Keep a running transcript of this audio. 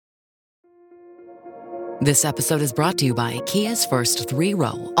This episode is brought to you by Kia's first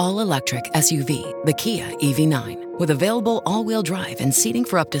 3-row, all-electric SUV, the Kia EV9, with available all-wheel drive and seating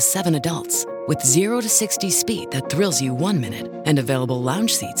for up to 7 adults, with 0 to 60 speed that thrills you 1 minute and available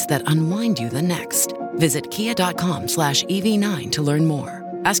lounge seats that unwind you the next. Visit kia.com/EV9 to learn more.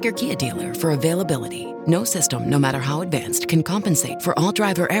 Ask your Kia dealer for availability. No system, no matter how advanced, can compensate for all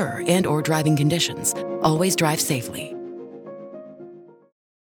driver error and or driving conditions. Always drive safely.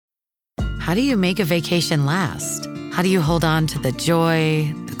 How do you make a vacation last? How do you hold on to the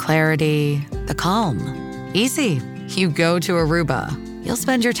joy, the clarity, the calm? Easy. You go to Aruba. You'll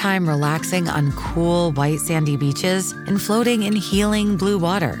spend your time relaxing on cool, white, sandy beaches and floating in healing blue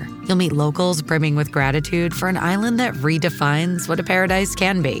water. You'll meet locals brimming with gratitude for an island that redefines what a paradise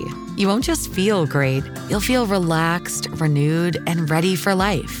can be. You won't just feel great. You'll feel relaxed, renewed, and ready for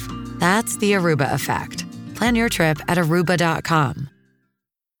life. That's the Aruba effect. Plan your trip at Aruba.com.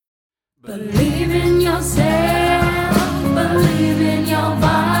 Believe in yourself, believe in your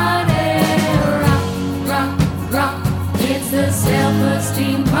body. Rock, rock, rock, it's the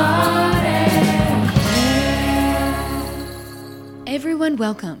self-esteem party. Everyone,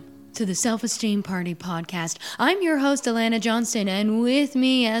 welcome to the Self-Esteem Party podcast. I'm your host, Alana Johnston, and with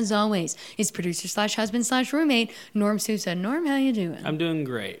me, as always, is producer/husband/roommate, Norm Sousa. Norm, how you doing? I'm doing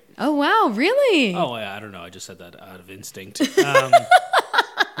great. Oh, wow, really? Oh, yeah, I don't know. I just said that out of instinct.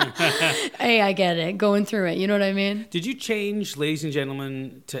 Hey, I get it. Going through it. You know what I mean? Did you change, ladies and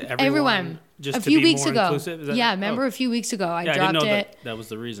gentlemen, to everyone? Everyone. Just a to few be weeks more ago. Inclusive? Yeah, remember a few weeks ago I dropped I didn't know it. that was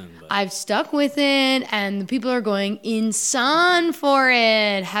the reason. But. I've stuck with it, and the people are going insane for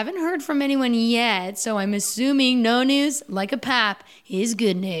it. Haven't heard from anyone yet, so I'm assuming no news, like a pap, is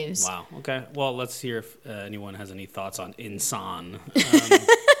good news. Wow. Okay. Well, let's hear if anyone has any thoughts on Insan.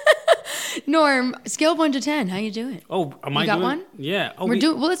 Norm, scale of 1 to 10, how you doing? Oh, am I you got doing? one? Yeah. Oh,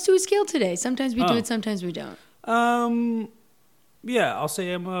 well, let's do a scale today. Sometimes we do it, sometimes we don't. Yeah, I'll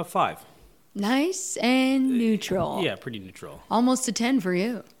say I'm a 5. Nice and neutral. Yeah, pretty neutral. Almost a 10 for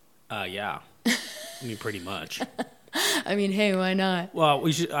you. Yeah. I mean, pretty much. I mean, hey, why not? Well,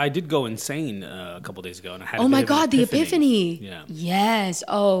 I did go insane a couple days ago, and I had. Oh my God, the epiphany! Yeah. Yes.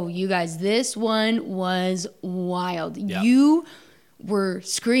 Oh, you guys, this one was wild. Yeah. You were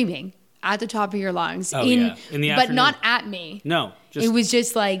screaming at the top of your lungs. In the but afternoon. not at me. No, It was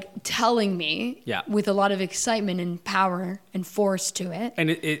just like telling me Yeah. with a lot of excitement and power and force to it.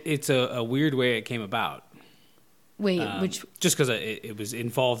 And it's a weird way it came about. Wait, which Just because it was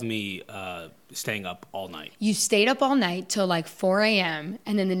involved me staying up all night. you stayed up all night till like 4 a.m.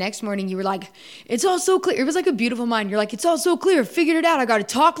 and then the next morning you were like, it's all so clear. It was like a beautiful mind. You're like, it's all so clear. Figured it out. I got to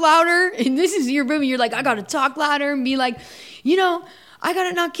talk louder. And this is your room. You're like, I got to talk louder and be like, I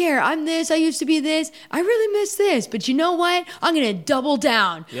gotta not care. I'm this. I used to be this. I really miss this. But you know what? I'm gonna double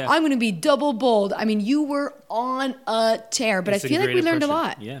down. Yeah. I'm gonna be double bold. I mean, you were on a tear, but It's I a feel like great we learned a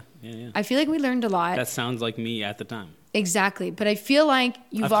impression. lot. Yeah. I feel like we learned a lot. That sounds like me at the time. Exactly. But I feel like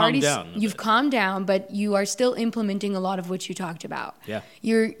I've calmed down a you've bit. calmed down, but you are still implementing a lot of what you talked about. Yeah.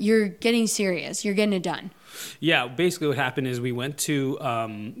 You're getting serious. You're getting it done. Yeah, basically what happened is we went to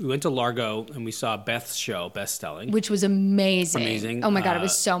Largo and we saw Beth's show, Beth Stelling. Which was amazing. Amazing. Oh my God, it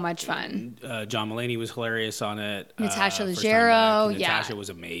was so much fun. John Mulaney was hilarious on it. Natasha first time Leggero, back. yeah. Natasha was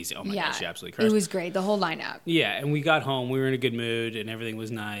amazing. Oh my Yeah. gosh, she absolutely crushed. It was great, the whole lineup. Yeah, and we got home. We were in a good mood, and everything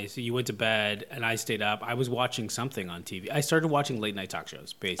was nice. You went to bed, and I stayed up. I was watching something on TV. I started watching late night talk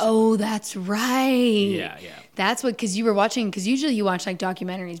shows, basically. Oh, that's right. Yeah. That's what, because usually you watch like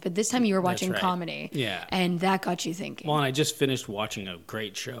documentaries, but this time you were watching right. comedy. Yeah. And that got you thinking. Well, and I just finished watching a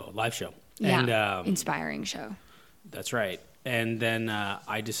great show, live show. Yeah. And inspiring show. that's right. And then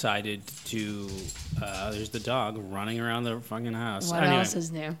I decided to. There's the dog running around the fucking house. What Anyway, else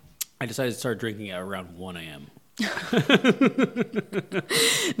is new? I decided to start drinking at around 1 a.m.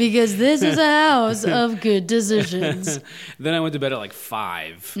 Because this is a house of good decisions. Then I went to bed at like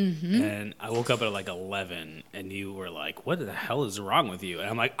 5, Mm-hmm. and I woke up at like 11, and you were like, "What the hell is wrong with you?" And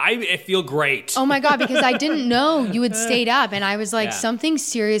I'm like, "I feel great." Oh my God, because I didn't know you had stayed up, and I was like, Yeah. something's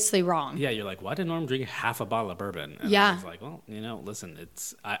seriously wrong. Yeah, you're like, "Why did Norm drink half a bottle of bourbon?" And Yeah. I was like, "Well, listen,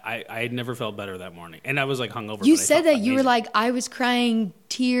 it's I had never felt better that morning, and I was like hungover." You but I said felt that you were amazing. like, I was crying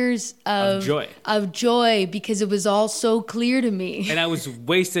tears Of joy. Of joy because it was all so clear to me. And I was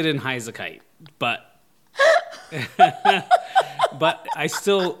wasted and high as a kite, but but I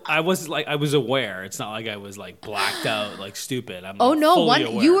was aware. It's not like I was like blacked out, like stupid. I'm Oh like, no! fully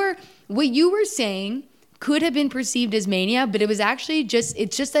aware. What you were saying could have been perceived as mania, but it was actually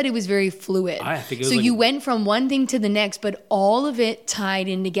it's just that it was very fluid. I think it was so like, you went from one thing to the next, but all of it tied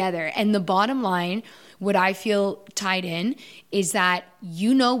in together. And the bottom line, what I feel tied in is that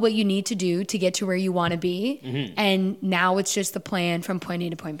you know what you need to do to get to where you want to be. Mm-hmm. And now it's just the plan from point A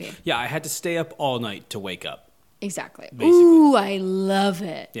to point B. Yeah, I had to stay up all night to wake up. Exactly. Basically. Ooh, I love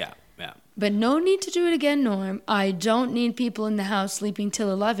it. Yeah, yeah. But no need to do it again, Norm. I don't need people in the house sleeping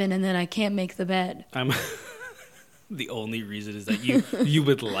till 11 and then I can't make the bed. The only reason is that you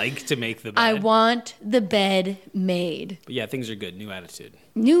would like to make the bed. I want the bed made. But yeah, things are good. New attitude.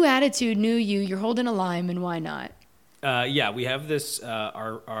 New attitude, new you. You're holding a lime, and why not? Yeah, we have this.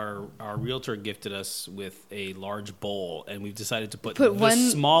 Our realtor gifted us with a large bowl, and we've decided to put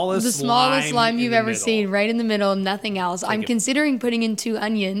the smallest lime you've ever middle. seen, right in the middle, nothing else. I'm considering putting in 2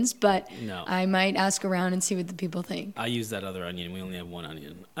 onions, but no. I might ask around and see what the people think. I use that other onion. We only have 1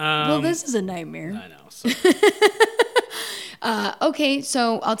 onion. Well, this is a nightmare. I know. So. Okay,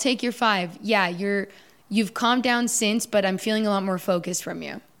 so I'll take your 5. Yeah, you've calmed down since, but I'm feeling a lot more focused from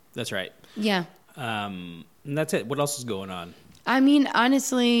you. That's right. Yeah. And that's it. What else is going on? I mean,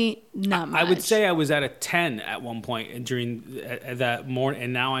 honestly, not much. I would say I was at a 10 at one point and during that morning,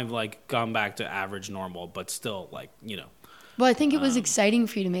 and now I've like gone back to average normal, but still like, you know. Well, I think it was exciting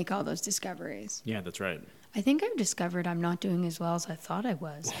for you to make all those discoveries. Yeah, that's right. I think I've discovered I'm not doing as well as I thought I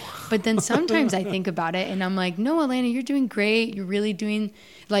was. But then sometimes I think about it and I'm like, no, Elena, you're doing great. You're really doing,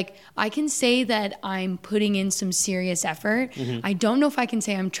 like, I can say that I'm putting in some serious effort. Mm-hmm. I don't know if I can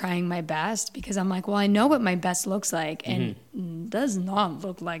say I'm trying my best because I'm like, well, I know what my best looks like and it does not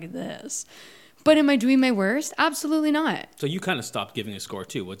look like this. But am I doing my worst? Absolutely not. So you kind of stopped giving a score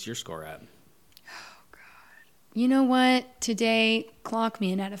too. What's your score at? You know what? Today, clock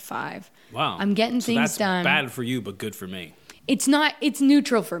me in at a 5. Wow. I'm getting things done. That's bad for you, but good for me. It's not, it's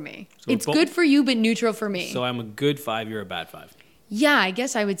neutral for me. So it's good for you, but neutral for me. So I'm a good 5, you're a bad 5. Yeah, I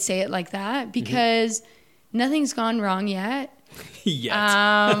guess I would say it like that because nothing's gone wrong yet. Yet.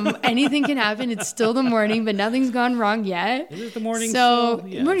 Anything can happen. It's still the morning, but nothing's gone wrong yet. Is it the morning? So,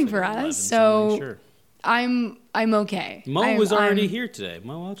 yeah, morning for us. 11, so sure. I'm okay. Mo was already here today.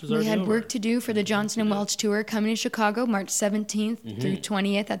 Mo Welch was already We had over. work to do for the Johnson & Welch tour coming to Chicago March 17th through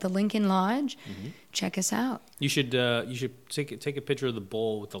 20th at the Lincoln Lodge. Mm-hmm. Check us out. You should take a picture of the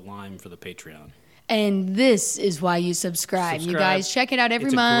bowl with the lime for the Patreon. And this is why you subscribe. You guys check it out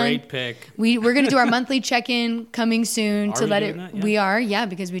every month. It's a great pick. We're going to do our monthly check-in coming soon to let it. That? Yeah. We are, yeah,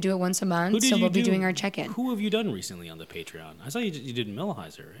 because we do it once a month. So we'll be doing our check-in. Who have you done recently on the Patreon? I saw you did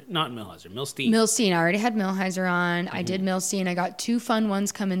Millheiser, right? Not Millheiser, Milstein. Milstein. I already had Millheiser on. I did Milstein. I got 2 fun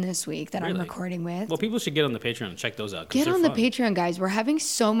ones coming this week that I'm recording with. Well, people should get on the Patreon and check those out. Get on the Patreon, guys. We're having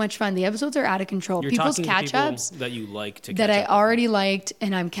so much fun. The episodes are out of control. You're People's talking to catch-ups people that you like to that catch I up already liked,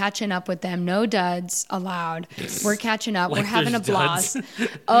 and I'm catching up with them. No duds allowed. We're catching up. Like we're having a blast.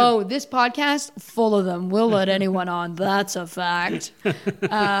 duds. Oh, this podcast, full of them. We'll let anyone on. That's a fact.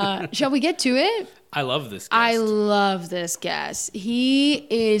 Shall we get to it? I love this guest. I love this guest. He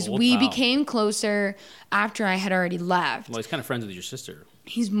is, we pal. became closer after I had already left. Well, he's kind of friends with your sister.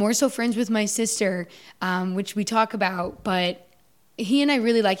 He's more so friends with my sister, which we talk about, but he and I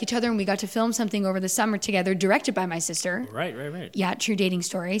really like each other, and we got to film something over the summer together, directed by my sister. Right. Yeah, True Dating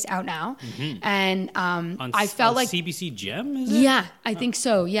Stories, out now. Mm-hmm. And I felt like CBC Gem, is it? Yeah, I think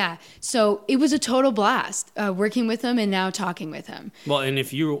so, yeah. So it was a total blast working with him and now talking with him. Well, and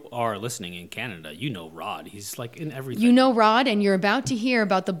if you are listening in Canada, you know Rod. He's like in everything. You know Rod, and you're about to hear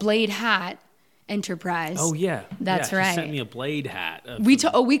about the Blade Hat Enterprise. Oh, yeah. That's right. He sent me a Blade hat.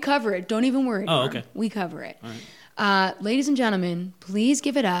 We cover it. Don't even worry. Oh, okay. We cover it. All right. Ladies and gentlemen, please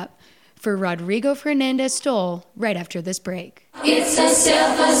give it up for Rodrigo Fernandez Stoll right after this break. It's a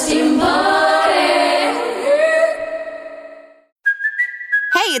self-esteem party.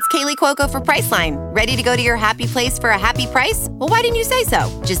 Hey, it's Kaylee Cuoco for Priceline. Ready to go to your happy place for a happy price? Well, why didn't you say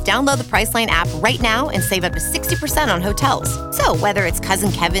so? Just download the Priceline app right now and save up to 60% on hotels. So whether it's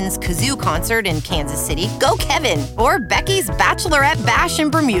Cousin Kevin's Kazoo Concert in Kansas City, go Kevin, or Becky's Bachelorette Bash in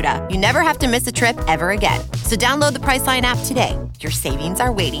Bermuda, you never have to miss a trip ever again. So download the Priceline app today. Your savings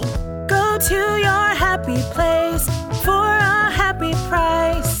are waiting. Go to your happy place for a happy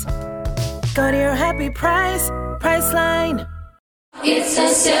price. Go to your happy price, Priceline. It's a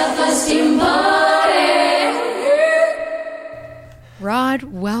self-esteem party. Rod,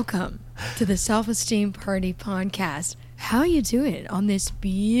 welcome to the Self-Esteem Party podcast. How you doing on this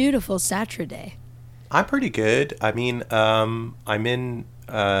beautiful Saturday? I'm pretty good. I mean, I'm in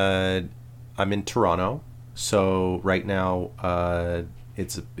Toronto, so right now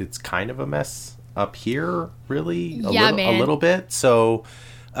it's kind of a mess up here, really. A little bit. So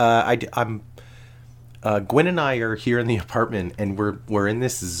I'm Gwen and I are here in the apartment, and we're in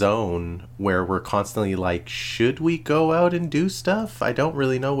this zone where we're constantly like, should we go out and do stuff? I don't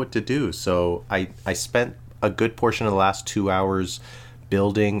really know what to do. So I spent a good portion of the last 2 hours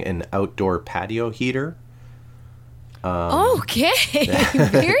building an outdoor patio heater. Okay,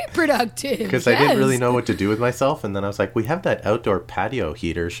 very productive. Because I didn't really know what to do with myself, and then I was like, we have that outdoor patio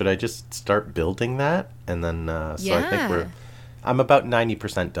heater. Should I just start building that? And then I think I'm about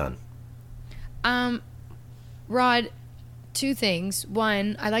 90% done. Rod, two things.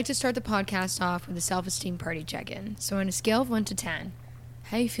 One, I like to start the podcast off with a self-esteem party check-in. So on a scale of 1 to 10,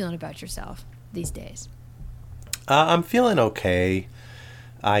 how are you feeling about yourself these days? I'm feeling okay.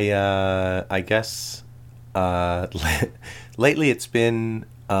 I guess lately it's been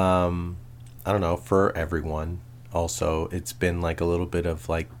I don't know, for everyone also, it's been like a little bit of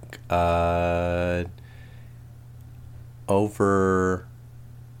like getting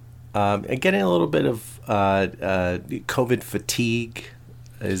a little bit of COVID fatigue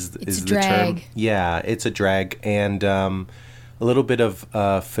is the term. Yeah, it's a drag, and a little bit of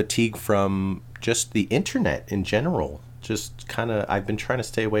fatigue from just the internet in general. Just kind of, I've been trying to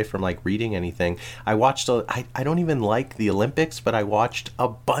stay away from like reading anything. I watched, I don't even like the Olympics, but I watched a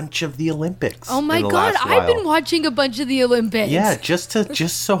bunch of the Olympics. Oh my God, I've been watching a bunch of the Olympics. Yeah, just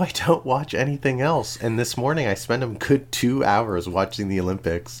so I don't watch anything else. And this morning I spent a good 2 hours watching the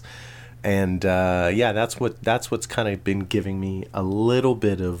Olympics. And that's what's kind of been giving me a little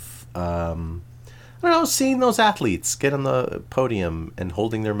bit of, I don't know, seeing those athletes get on the podium and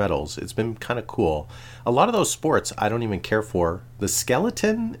holding their medals. It's been kind of cool. A lot of those sports I don't even care for. The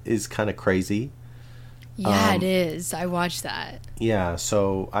skeleton is kind of crazy. Yeah, it is. I watched that. Yeah,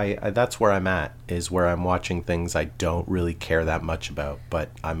 so I that's where I'm at, is where I'm watching things I don't really care that much about, but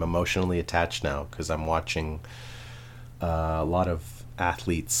I'm emotionally attached now because I'm watching a lot of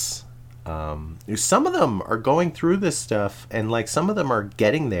athletes. Some of them are going through this stuff, and like some of them are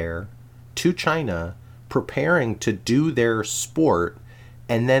getting there to China, preparing to do their sport,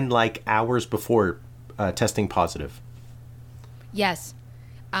 and then like hours before testing positive. Yes.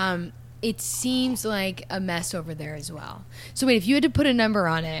 It seems like a mess over there as well. So wait, if you had to put a number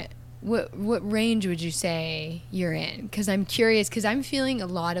on it, what range would you say you're in? Because I'm curious, because I'm feeling a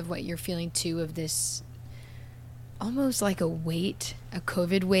lot of what you're feeling too, of this almost like a weight, a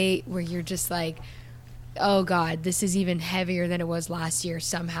COVID weight, where you're just like, oh God, this is even heavier than it was last year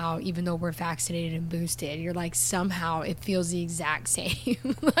somehow, even though we're vaccinated and boosted. You're like, somehow it feels the exact same.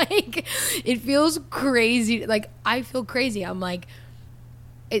 Like, it feels crazy. Like, I feel crazy. I'm like,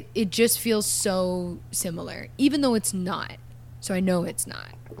 it just feels so similar, even though it's not. So I know it's not.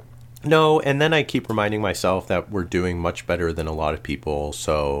 No, and then I keep reminding myself that we're doing much better than a lot of people.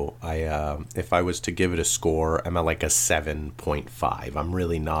 So if I was to give it a score, I'm at like a 7.5. I'm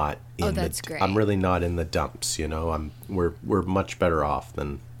really not in great. I'm really not in the dumps, you know. We're much better off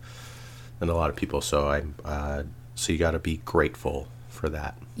than a lot of people. So so you got to be grateful for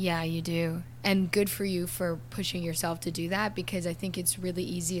that. Yeah, you do. And good for you for pushing yourself to do that, because I think it's really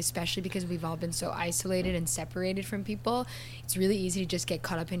easy, especially because we've all been so isolated and separated from people. It's really easy to just get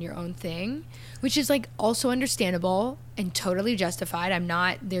caught up in your own thing, which is like also understandable and totally justified.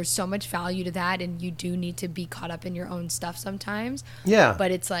 There's so much value to that, and you do need to be caught up in your own stuff sometimes. Yeah.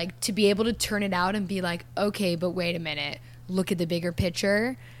 But it's like to be able to turn it out and be like, okay, but wait a minute, look at the bigger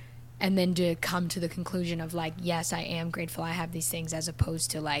picture. And then to come to the conclusion of like, yes, I am grateful I have these things, as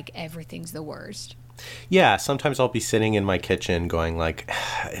opposed to like everything's the worst. Yeah, sometimes I'll be sitting in my kitchen going like,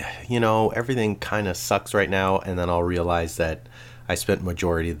 you know, everything kind of sucks right now. And then I'll realize that I spent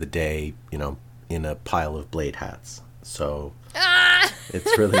majority of the day, you know, in a pile of blade hats. So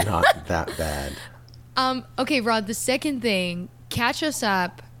it's really not that bad. Okay, Rod, the second thing, catch us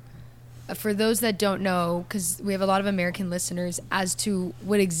up. For those that don't know, because we have a lot of American listeners, as to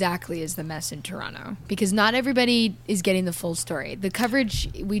what exactly is the mess in Toronto. Because not everybody is getting the full story. The coverage,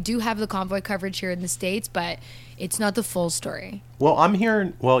 we do have the convoy coverage here in the States, but it's not the full story. Well,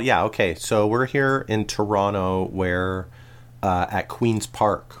 okay. So we're here in Toronto, where at Queen's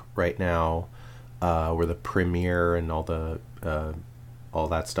Park right now, where the premiere and all that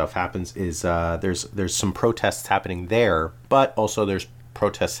stuff happens, is there's some protests happening there, but also there's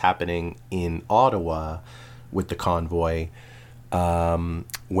protests happening in Ottawa with the convoy,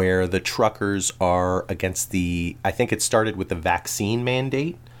 where the truckers are against I think it started with the vaccine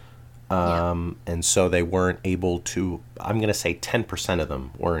mandate. And so they weren't able to, I'm going to say 10% of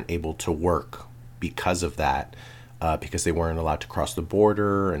them weren't able to work because of that, because they weren't allowed to cross the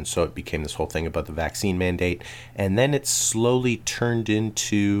border. And so it became this whole thing about the vaccine mandate. And then it slowly turned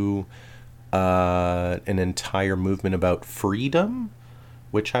into an entire movement about freedom.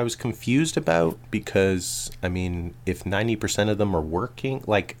 which I was confused about because, I mean, if 90% of them are working,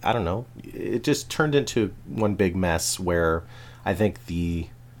 like, I don't know, it just turned into one big mess where I think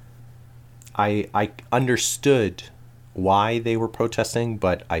I understood why they were protesting,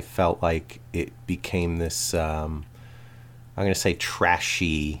 but I felt like it became this, I'm going to say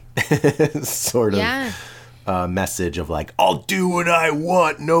trashy sort of message of like, I'll do what I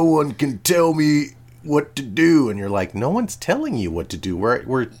want. No one can tell me what to do. And you're like, no one's telling you what to do.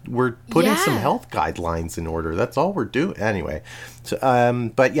 We're putting some health guidelines in order. That's all we're doing. Anyway.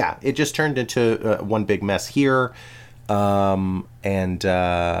 So, but yeah, it just turned into one big mess here. And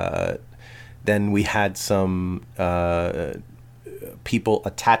then we had some people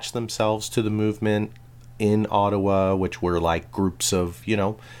attach themselves to the movement in Ottawa, which were like groups of, you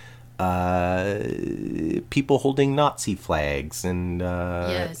know, people holding Nazi flags and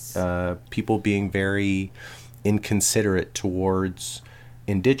people being very inconsiderate towards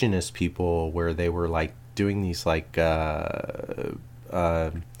Indigenous people, where they were like doing these like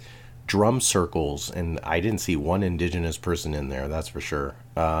drum circles, and I didn't see one Indigenous person in there, that's for sure.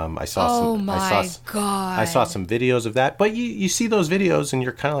 I saw I saw some videos of that, but you see those videos and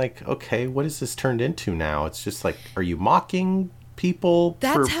you're kind of like, okay, what has this turned into now? It's just like, are you mocking people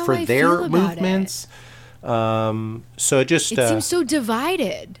for their movements? So it seems so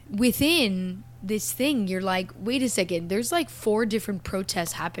divided within this thing. You're like, wait a second, there's like 4 different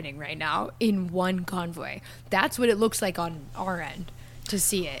protests happening right now in one convoy. That's what it looks like on our end to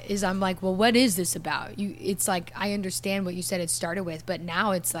see it. Is I'm like, well, what is this about? It's like, I understand what you said it started with, but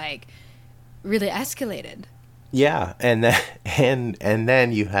now it's like really escalated. Yeah, and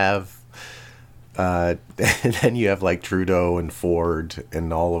then you have like Trudeau and Ford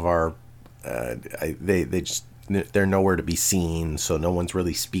and all of our they're nowhere to be seen, so no one's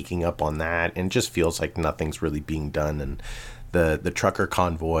really speaking up on that, and it just feels like nothing's really being done. And the trucker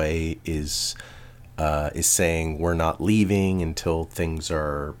convoy is saying we're not leaving until things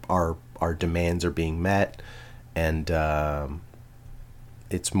our demands are being met, and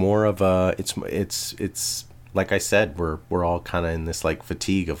it's more of a it's like I said, we're all kind of in this like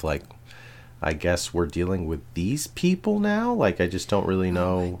fatigue of like, I guess we're dealing with these people now. Like, I just don't really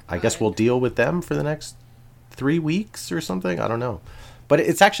know. I guess we'll deal with them for the next 3 weeks or something. I don't know. But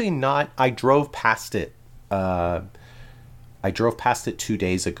it's actually not. I drove past it 2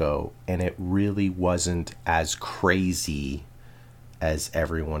 days ago, and it really wasn't as crazy as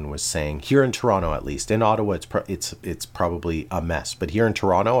everyone was saying. Here in Toronto, at least. In Ottawa, it's probably a mess. But here in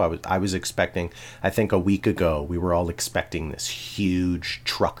Toronto, I was expecting, I think a week ago, we were all expecting this huge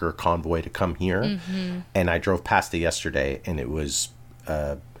trucker convoy to come here. Mm-hmm. And I drove past it yesterday, and it was,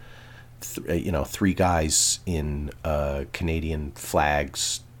 3 guys in Canadian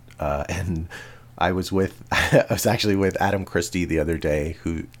flags. And I was actually with Adam Christie the other day,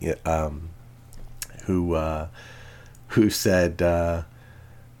 who said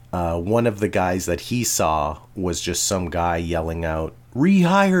one of the guys that he saw was just some guy yelling out,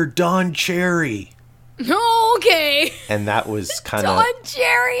 "Rehire Don Cherry." Oh, okay. And that was kind of Don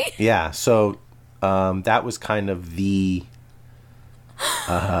Cherry. Yeah, so that was kind of the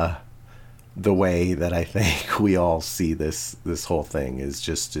way that I think we all see this whole thing is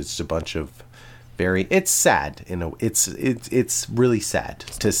just, it's a bunch of it's sad, it's really sad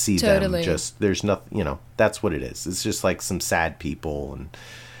to see them just, there's nothing, that's what it is. It's just like some sad people, and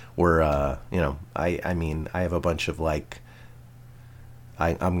we're I mean I have a bunch of like,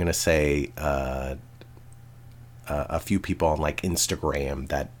 I'm gonna say a few people on like Instagram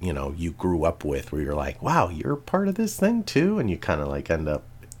that you grew up with, where you're like, wow, you're part of this thing too, and you kind of like end up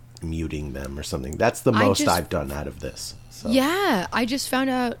muting them or something. That's the most I've done out of this. So. Yeah, I just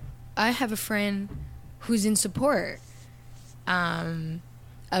found out I have a friend who's in support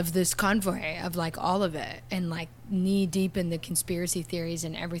of this convoy, of like all of it, and like knee deep in the conspiracy theories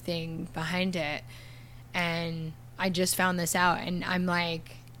and everything behind it. And I just found this out, and I'm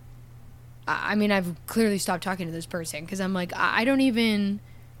like, I mean, I've clearly stopped talking to this person, because I'm like, I don't even,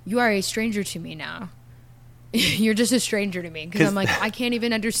 you are a stranger to me now. You're just a stranger to me, because I'm like, I can't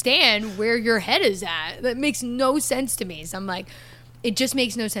even understand where your head is at. That makes no sense to me. So I'm like, it just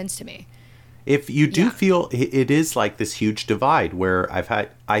makes no sense to me. If you do feel it is like this huge divide, where I've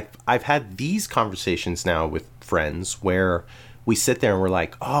had these conversations now with friends where we sit there and we're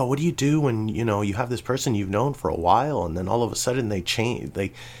like, oh, what do you do when you have this person you've known for a while, and then all of a sudden they change,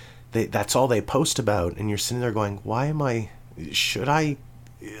 they that's all they post about, and you're sitting there going, why am I? Should I?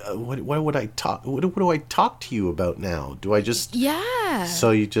 What would I talk? What do I talk to you about now? Do I just? Yeah.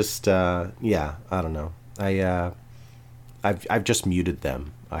 So you just I don't know. I've just muted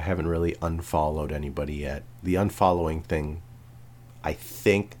them. I haven't really unfollowed anybody yet. The unfollowing thing, I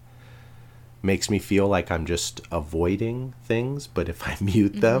think makes me feel like I'm just avoiding things. But if I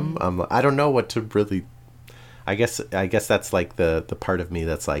mute them, I don't know what to really. I guess that's like the part of me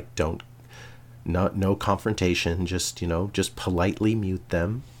that's like, no confrontation, just just politely mute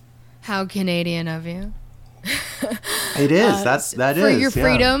them. How Canadian of you. It is. That for is your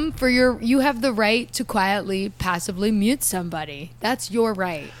freedom, you have the right to quietly, passively mute somebody. That's your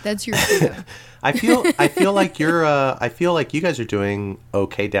right. That's your freedom. I feel like I feel like you guys are doing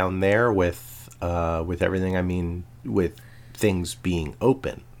okay down there with everything. I mean, with things being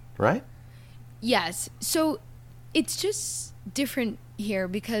open, right? Yes. So it's just different here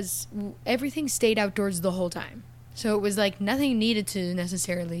because everything stayed outdoors the whole time. So it was like nothing needed to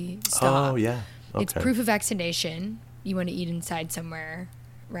necessarily stop. Oh, yeah. Okay. It's proof of vaccination. You want to eat inside somewhere,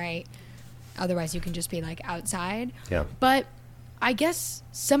 right? Otherwise, you can just be like outside. Yeah. But I guess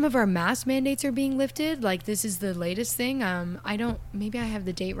some of our mask mandates are being lifted. Like this is the latest thing. Maybe I have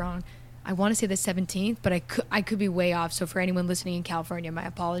the date wrong. I want to say the 17th, but I could be way off. So for anyone listening in California, my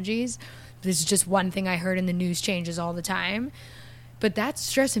apologies. This is just one thing I heard in the news changes all the time. But that's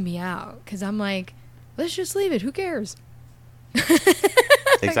stressing me out because I'm like, let's just leave it. Who cares?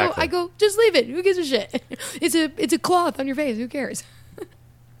 Exactly. I go, just leave it. Who gives a shit? It's a cloth on your face. Who cares?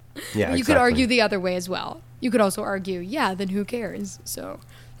 Yeah, You could argue the other way as well. You could also argue, yeah, then who cares? So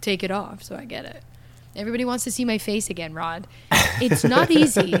take it off. So I get it. Everybody wants to see my face again, Rod. It's not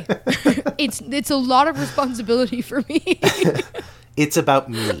easy. It's a lot of responsibility for me. It's about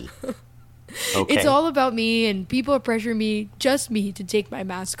me. Okay. It's all about me, and people are pressuring me, just me, to take my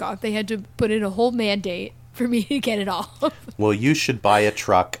mask off. They had to put in a whole mandate for me to get it off. Well, you should buy a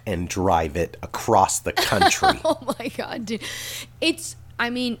truck and drive it across the country. Oh my God, dude.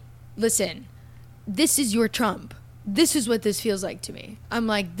 Listen, this is your Trump. This is what this feels like to me. I'm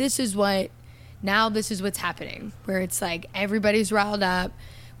like, this is what's happening, where it's like everybody's riled up.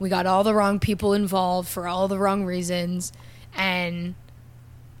 We got all the wrong people involved for all the wrong reasons. And,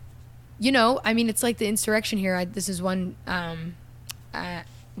 it's like the insurrection here. This is one,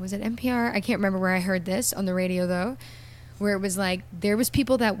 was it NPR? I can't remember where I heard this on the radio, though, where it was like there was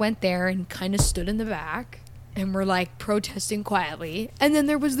people that went there and kind of stood in the back and were like protesting quietly. And then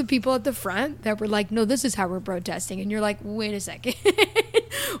there was the people at the front that were like, no, this is how we're protesting. And you're like, wait a second.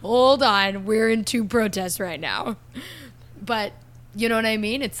 Hold on. We're in two protests right now. But you know what I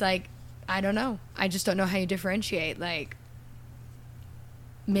mean? It's like, I don't know. I just don't know how you differentiate. Like,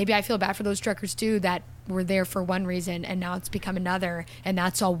 maybe I feel bad for those truckers too that were there for one reason and now it's become another, and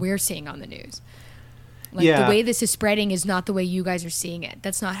that's all we're seeing on the news. Like, the way this is spreading is not the way you guys are seeing it.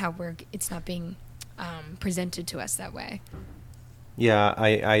 That's not how it's not being presented to us that way. Yeah,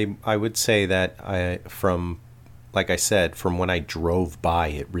 I would say that from when I drove by,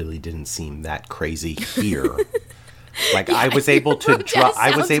 it really didn't seem that crazy here. Like, yeah, I was able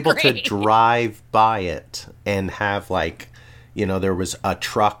to drive by it and have there was a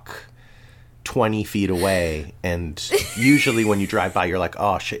truck 20 feet away, and usually when you drive by, you're like,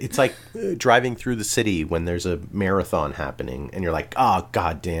 oh shit. It's like driving through the city when there's a marathon happening and you're like, oh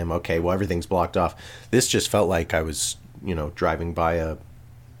god damn, okay, well, everything's blocked off. This just felt like I was driving by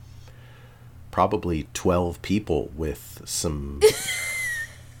probably 12 people with some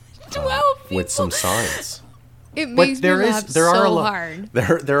 12 people? with some signs. It makes me laugh so hard.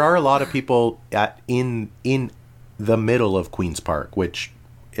 There are a lot of people in the middle of Queen's Park, which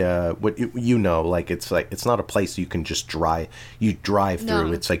it's not a place you can just drive. You drive through.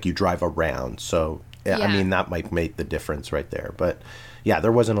 No. It's like you drive around. So yeah. I mean, that might make the difference right there. But yeah,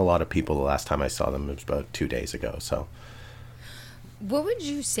 there wasn't a lot of people the last time I saw them. It was about 2 days ago. So what would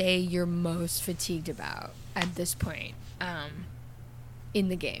you say you're most fatigued about at this point in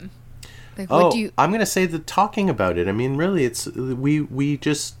the game? Like, I'm going to say the talking about it. I mean, really, it's we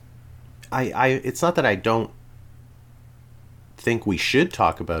just it's not that I don't think we should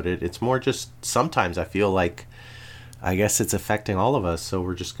talk about it. It's more just sometimes I feel like I guess it's affecting all of us, so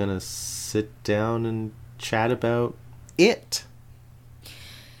we're just going to sit down and chat about it.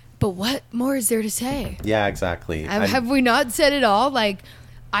 But what more is there to say? Yeah, exactly. Have we not said it all? Like,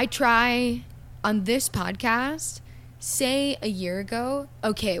 I try on this podcast, say a year ago,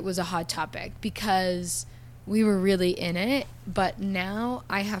 okay, it was a hot topic because we were really in it. But now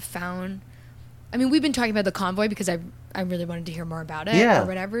I have found, we've been talking about the convoy because I really wanted to hear more about it or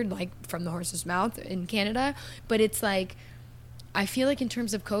whatever, like from the horse's mouth in Canada. But it's like, I feel like in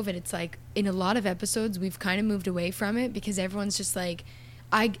terms of COVID, it's like in a lot of episodes, we've kind of moved away from it because everyone's just like,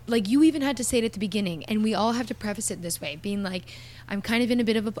 you even had to say it at the beginning, and we all have to preface it this way, being like, I'm kind of in a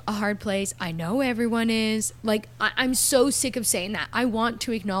bit of a hard place. I know everyone is. Like, I'm so sick of saying that. I want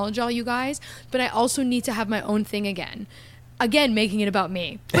to acknowledge all you guys, but I also need to have my own thing again. again, making it about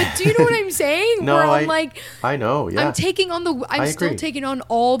me. But do you know what I'm saying? No, Where I'm like, I know. Yeah, I'm still agree. taking on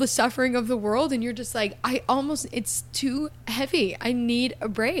all the suffering of the world, and you're just like, it's too heavy. I need a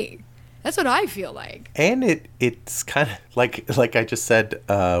break. That's what I feel like. And it's kind of like I just said,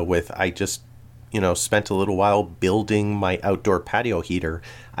 I just, spent a little while building my outdoor patio heater.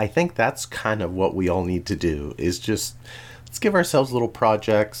 I think that's kind of what we all need to do, is just let's give ourselves little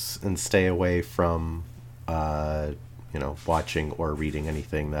projects and stay away from, watching or reading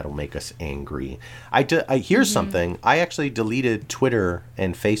anything that'll make us angry. Here's something. I actually deleted Twitter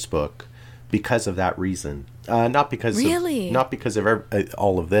and Facebook because of that reason. Not because of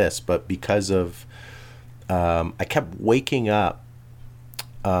all of this, but because of I kept waking up.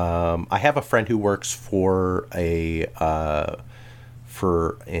 I have a friend who works for an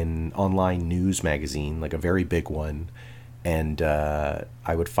online news magazine, like a very big one, and I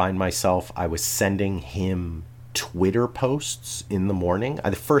would find myself, I was sending him Twitter posts in the morning.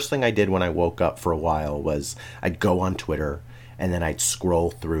 The first thing I did when I woke up for a while was I'd go on Twitter, and then I'd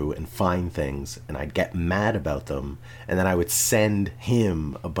scroll through and find things, and I'd get mad about them, and then I would send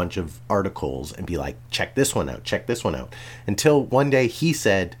him a bunch of articles and be like, check this one out, until one day he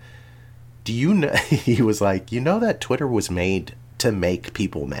said, do you know, he was like, that Twitter was made to make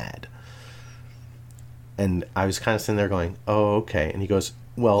people mad. And I was kind of sitting there going, oh, okay. And he goes,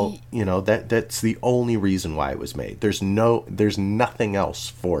 well, that's the only reason why it was made. There's nothing else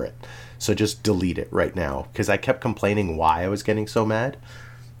for it. So just delete it right now. Because I kept complaining why I was getting so mad.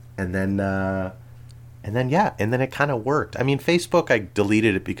 And then it kind of worked. I mean, Facebook, I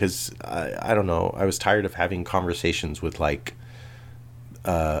deleted it because, I don't know, I was tired of having conversations with, like,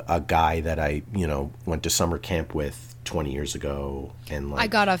 a guy that I, went to summer camp with 20 years ago. And like, I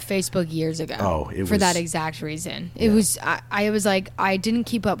got off Facebook years ago. Oh, for that exact reason. It was, I was like, I didn't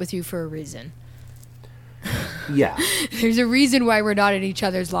keep up with you for a reason. Yeah. There's a reason why we're not in each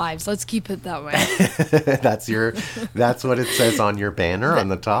other's lives. Let's keep it that way. That's what it says on your banner on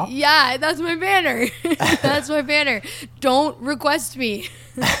the top? Yeah, that's my banner. That's my banner. Don't request me.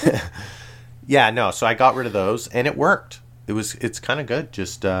 Yeah, no, so I got rid of those and it worked. It's kind of good.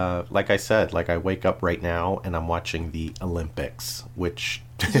 Just like I said, like I wake up right now and I'm watching the Olympics, which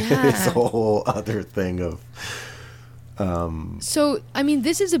is a whole other thing of So, I mean,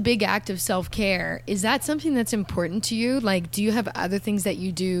 this is a big act of self-care. Is that something that's important to you? Like, do you have other things that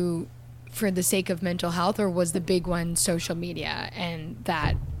you do for the sake of mental health, or was the big one social media, and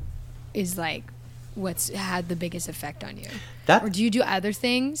that is like what's had the biggest effect on you? Or do you do other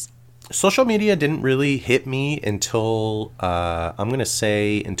things? Social media didn't really hit me until I'm gonna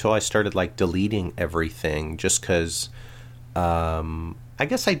say until I started like deleting everything, just because I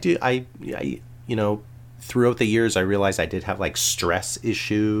guess I do. I throughout the years, I realized I did have like stress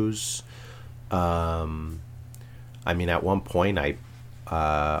issues. I mean, at one point, I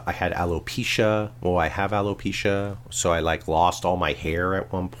had alopecia. Well, I have alopecia, so I like lost all my hair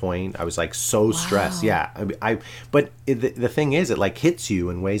at one point. I was like so stressed. Yeah, but the thing is, it like hits you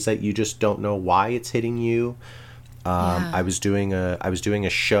in ways that you just don't know why it's hitting you. I was doing a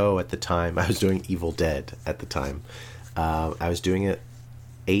show at the time. I was doing Evil Dead at the time. I was doing it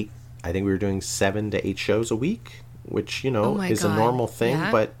 8. I think we were doing 7 to 8 shows a week, which, is a normal thing,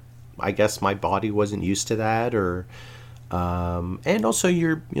 but I guess my body wasn't used to that, or, and also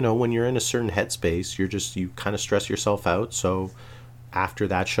when you're in a certain headspace, you kind of stress yourself out. So after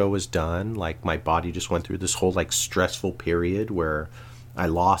that show was done, like my body just went through this whole like stressful period where I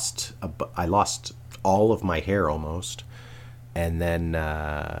lost all of my hair almost. And then,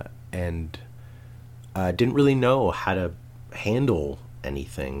 didn't really know how to handle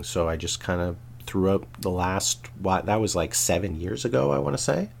anything, so I just kind of threw up the last, that was like 7 years ago, I want to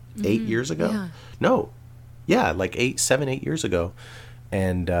say 8 years ago. Like 8 years ago.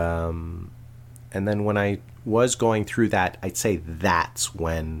 And then when I was going through that, I'd say that's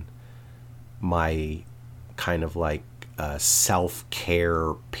when my kind of like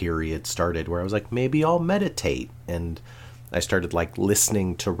self-care period started, where I was like, maybe I'll meditate. And I started like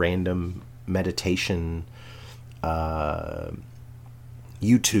listening to random meditation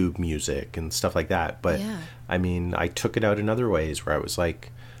YouTube music and stuff like that. But I mean, I took it out in other ways where I was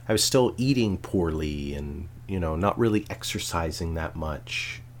like, I was still eating poorly and, not really exercising that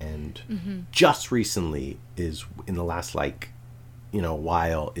much. And just recently is in the last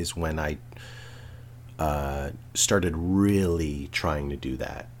while is when I started really trying to do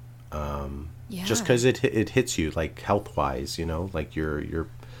that. Just because it hits you like health wise, like you're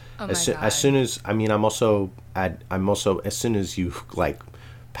as soon as, I mean, I'm also as soon as you like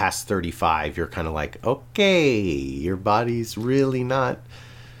past 35, you're kind of like, okay, your body's really not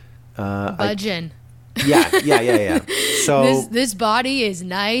budging. Yeah. So this body is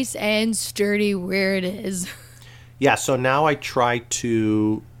nice and sturdy where it is. Yeah, so now I try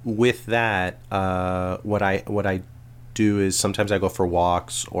to, with that, what I do is sometimes I go for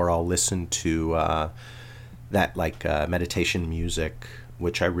walks, or I'll listen to that meditation music,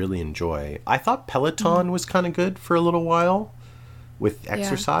 which I really enjoy. I thought Peloton was kind of good for a little while with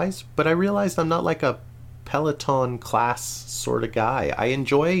exercise, but I realized I'm not like a Peloton class sort of guy. I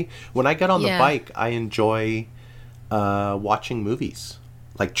enjoy, when I get on the bike, I enjoy watching movies,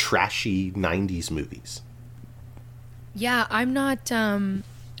 like trashy 90s movies. Yeah, I'm not,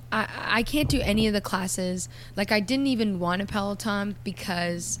 I can't do any of the classes. Like, I didn't even want a Peloton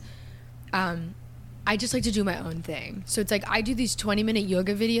because I just like to do my own thing. So it's like I do these 20-minute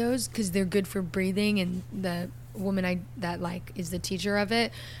yoga videos because they're good for breathing, and the woman that is the teacher of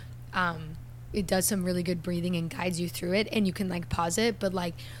it, it does some really good breathing and guides you through it, and you can like pause it. But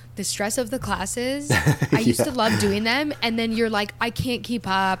like the stress of the classes, I used to love doing them, and then you're like, I can't keep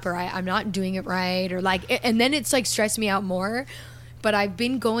up, or I'm not doing it right, or like, and then it's like stressed me out more. But I've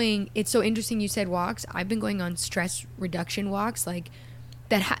been going, it's so interesting you said walks. I've been going on stress reduction walks, like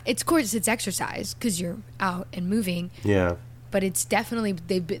that. It's, of course, it's exercise because you're out and moving. Yeah. But it's definitely,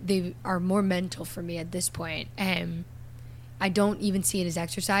 they are more mental for me at this point. And I don't even see it as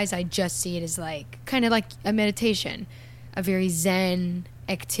exercise. I just see it as like, kind of like a meditation, a very zen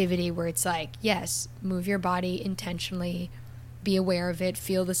activity where it's like, yes, move your body intentionally, be aware of it,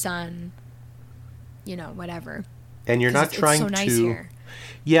 feel the sun, whatever. And you're not trying it's so nice to here.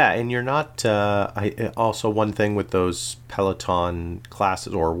 Yeah, and you're not also one thing with those Peloton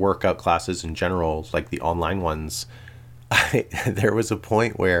classes or workout classes in general, like the online ones, there was a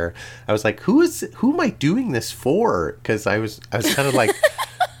point where I was like, who am I doing this for? Because I was kind of like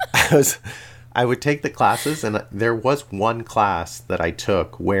I would take the classes, and there was one class that I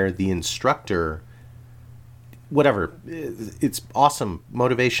took where the instructor, whatever, it's awesome,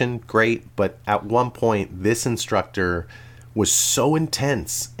 motivation, great, but at one point this instructor was so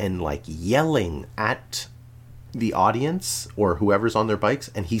intense and like yelling at the audience or whoever's on their bikes,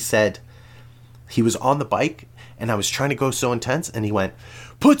 and he said he was on the bike and I was trying to go so intense, and he went,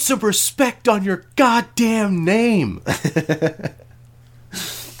 "Put some respect on your goddamn name."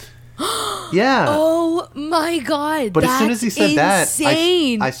 Yeah. Oh my God. But as soon as he said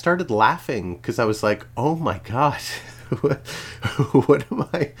insane. that, I started laughing because I was like, oh my God, what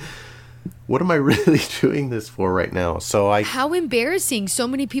am I really doing this for right now? How embarrassing. So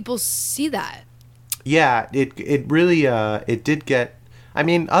many people see that. Yeah, it really, it did get, I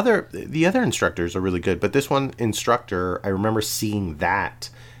mean, the other instructors are really good, but this one instructor, I remember seeing that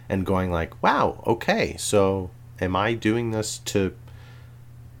and going like, wow, okay, so am I doing this to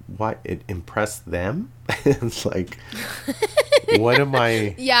impress them? It's like, what am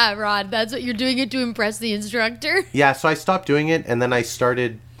I? Yeah, Rod, that's what you're doing it to impress the instructor. Yeah, so I stopped doing it, and then I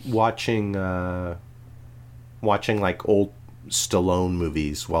started watching like old Stallone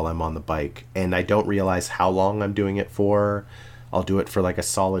movies while I'm on the bike, and I don't realize how long I'm doing it for. I'll do it for like a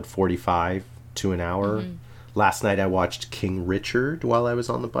solid 45 to an hour. Mm-hmm. Last night I watched King Richard while I was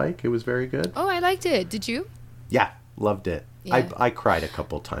on the bike. It was very good. Oh, I liked it. Did you? Yeah, loved it. Yeah. I cried a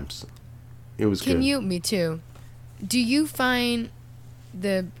couple times. It was good. Me too. Do you find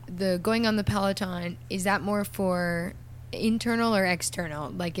the going on the Peloton, is that more for internal or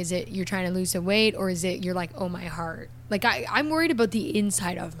external? Like, is it you're trying to lose some weight, or is it you're like, oh, my heart? Like, I'm worried about the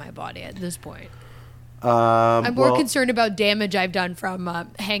inside of my body at this point. I'm more concerned about damage I've done from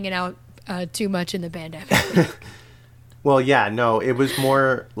hanging out too much in the pandemic. Well, yeah, no, it was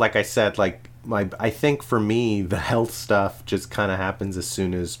more, like I said, like, I think for me, the health stuff just kind of happens as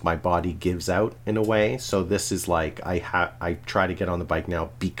soon as my body gives out in a way. So this is like, I try to get on the bike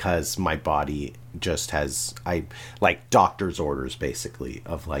now because my body just has, like doctor's orders basically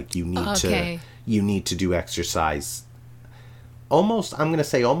of like, you need to do exercise almost, I'm going to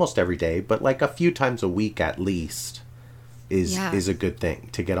say almost every day, but like a few times a week at least is a good thing,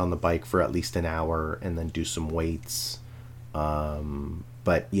 to get on the bike for at least an hour and then do some weights.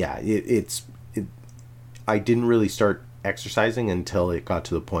 But yeah, I didn't really start exercising until it got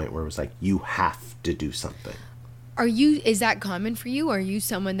to the point where it was like, you have to do something. Is that common for you? Are you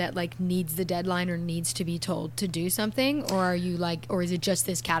someone that like needs the deadline or needs to be told to do something? Or are you like, or is it just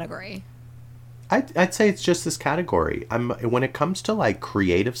this category? I'd say it's just this category. When it comes to like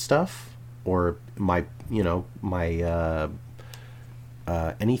creative stuff or my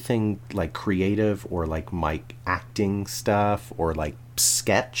anything like creative or like my acting stuff or like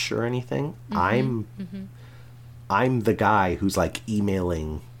sketch or anything, I'm the guy who's like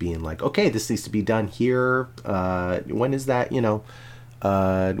emailing, being like, okay, this needs to be done here. When is that?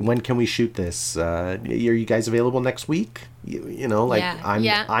 when can we shoot this? Are you guys available next week? You know, like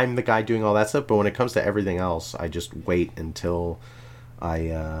I'm the guy doing all that stuff, but when it comes to everything else, I just wait until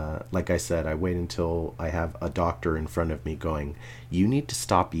like I said, I wait until I have a doctor in front of me going, you need to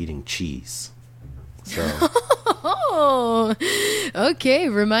stop eating cheese. So. Oh, okay.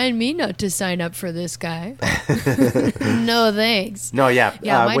 Remind me not to sign up for this guy. No, thanks. No, yeah.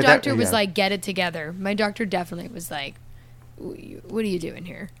 Yeah, my doctor was like, get it together. My doctor definitely was like, what are you doing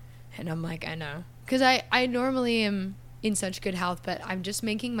here? And I'm like, I know. Because I normally am in such good health, but I'm just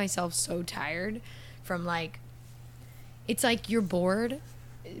making myself so tired from like, it's like you're bored,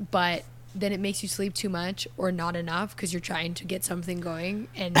 but then it makes you sleep too much or not enough because you're trying to get something going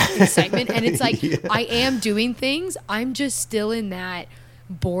and excitement. And it's like, I am doing things. I'm just still in that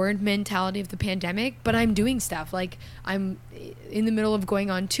bored mentality of the pandemic, but I'm doing stuff. Like I'm in the middle of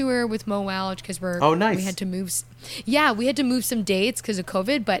going on tour with Mo Welch because we had to move. Yeah, we had to move some dates because of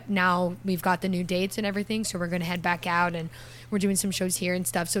COVID, but now we've got the new dates and everything. So we're going to head back out and we're doing some shows here and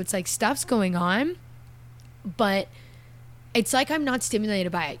stuff. So it's like stuff's going on, but it's like I'm not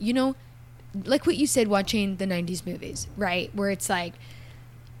stimulated by it. You know, like what you said, watching the 90s movies, right? Where it's like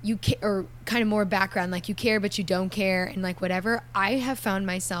you care, or kind of more background, like you care but you don't care and like whatever. I have found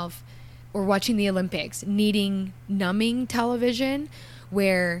myself, or watching the Olympics, needing numbing television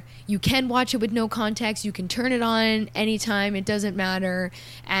where you can watch it with no context, you can turn it on anytime, it doesn't matter,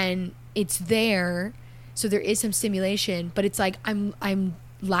 and it's there, so there is some stimulation, but it's like I'm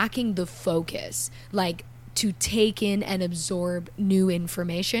lacking the focus, like to take in and absorb new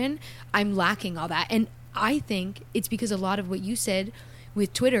information. I'm lacking all that. And I think it's because a lot of what you said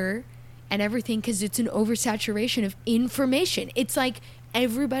with Twitter and everything, because it's an oversaturation of information. It's like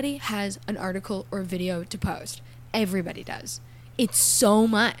everybody has an article or video to post. Everybody does. It's so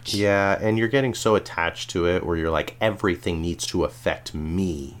much. Yeah, and you're getting so attached to it where you're like, everything needs to affect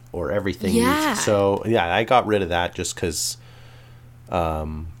me, or everything needs. So, yeah, I got rid of that just because,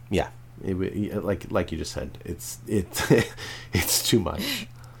 yeah. Like you just said, it's it's too much.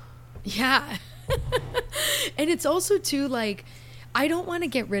 Yeah. And it's also too, like, I don't want to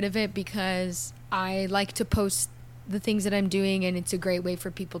get rid of it because I like to post the things that I'm doing, and it's a great way for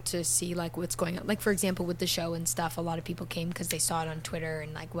people to see like what's going on. Like, for example, with the show and stuff, a lot of people came because they saw it on Twitter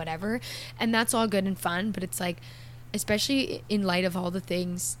and like whatever, and that's all good and fun, but it's like, especially in light of all the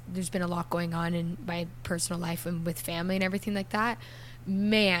things, there's been a lot going on in my personal life and with family and everything like that.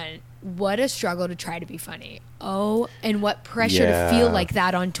 Man, what a struggle to try to be funny. Oh, and what pressure to feel like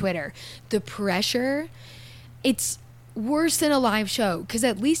that on Twitter. The pressure, it's worse than a live show, because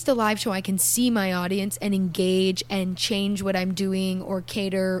at least a live show I can see my audience and engage and change what I'm doing or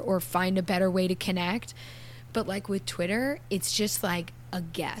cater or find a better way to connect. But like with Twitter, it's just like a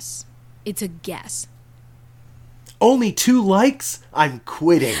guess. It's a guess. Only 2 likes? I'm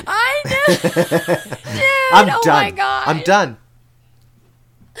quitting. I know. Dude, I'm done. My God. I'm done.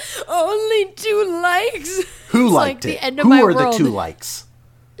 Only 2 likes. Who it's liked like it? The end of Who my are world. the 2 likes?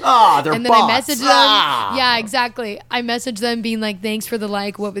 Ah, they're and then bots. I messaged them. Yeah, exactly. I messaged them being like, thanks for the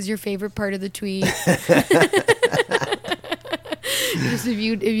like. What was your favorite part of the tweet? Just if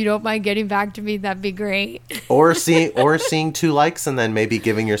you don't mind getting back to me, that'd be great. or seeing 2 likes and then maybe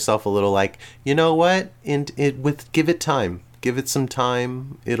giving yourself a little like, you know what? Give it time. Give it some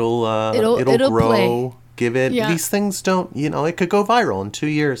time. It'll grow. Play. Give it. Yeah. These things don't. It could go viral in 2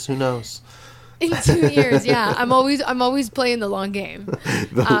 years. Who knows? In 2 years, yeah. I'm always playing the long game.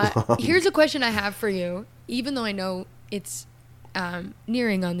 Here's a question I have for you. Even though I know it's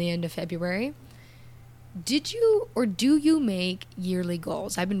nearing on the end of February, did you or do you make yearly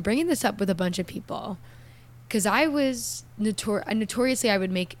goals? I've been bringing this up with a bunch of people because I was notoriously I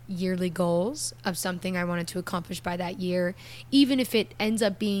would make yearly goals of something I wanted to accomplish by that year, even if it ends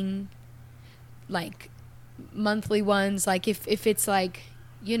up being like monthly ones. Like if it's like,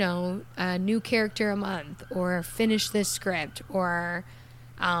 a new character a month, or finish this script, or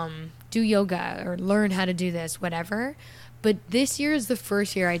do yoga, or learn how to do this, whatever. But this year is the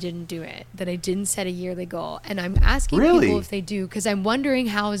first year I didn't do it, that I didn't set a yearly goal. And I'm asking people if they do, because I'm wondering,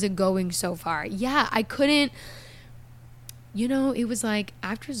 how is it going so far? Yeah, I couldn't, it was like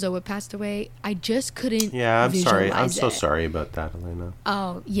after Zoa passed away, I just couldn't I'm sorry. I'm so it. sorry about that, Elena.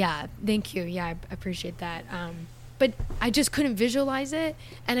 Oh, yeah. Thank you. Yeah, I appreciate that. But I just couldn't visualize it,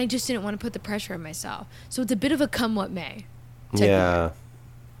 and I just didn't want to put the pressure on myself. So it's a bit of a come what may. Yeah.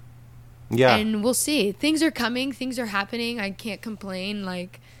 Yeah. And we'll see. Things are coming. Things are happening. I can't complain,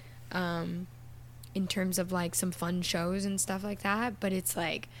 like, in terms of, like, some fun shows and stuff like that. But it's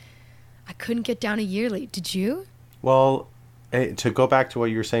like, I couldn't get down a yearly. Did you? Well, to go back to what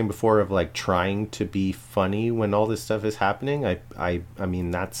you were saying before of like trying to be funny when all this stuff is happening, I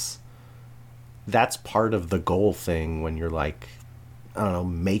mean that's part of the goal thing when you're like, I don't know,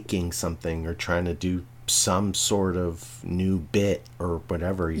 making something or trying to do some sort of new bit or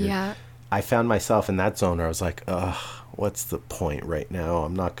whatever. Yeah. I found myself in that zone where I was like, ugh, what's the point right now?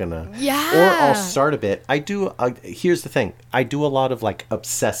 I'm not gonna. Yeah. Or I'll start a bit. I do. Here's the thing. I do a lot of like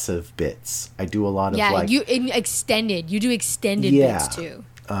obsessive bits. I do a lot of like. Yeah, you do extended bits too.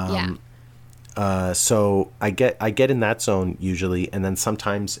 So I get in that zone usually, and then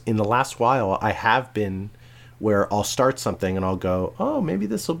sometimes in the last while I have been where I'll start something and I'll go, oh, maybe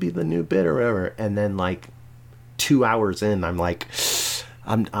this will be the new bit or whatever, and then like 2 hours in, I'm like,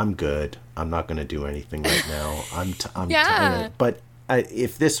 I'm good. I'm not going to do anything right now. I'm tired. But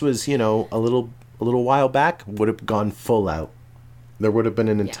if this was, a little while back, would have gone full out. There would have been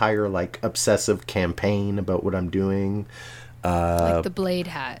an entire like obsessive campaign about what I'm doing. Like the Blade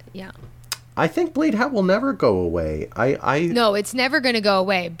hat. Yeah. I think Blade Hat will never go away. No, it's never going to go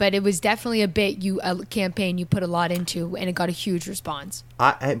away, but it was definitely a campaign you put a lot into, and it got a huge response.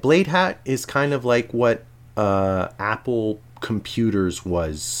 Blade Hat is kind of like what Apple computers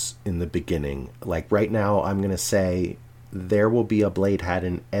was in the beginning. Like right now, I'm going to say there will be a Blade Hat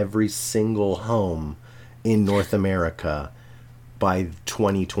in every single home in North America by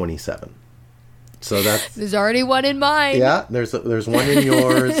 2027. So there's already one in mine. Yeah, there's one in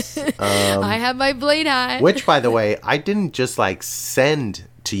yours. I have my Blade Hat. Which, by the way, I didn't just like send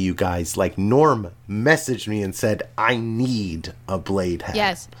to you guys. Like Norm messaged me and said, I need a Blade Hat.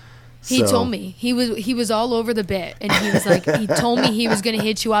 Yes. He told me. He was all over the bit, and he was like, he told me he was going to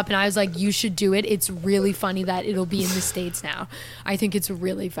hit you up, and I was like, you should do it. It's really funny that it'll be in the States now. I think it's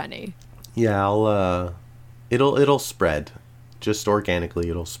really funny. Yeah, it'll spread. Just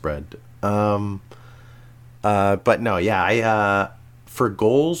organically, it'll spread. But no, yeah, for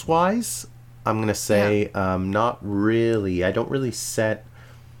goals wise, I'm going to say, not really. I don't really set.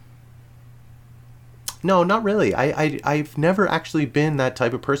 No, not really. I've never actually been that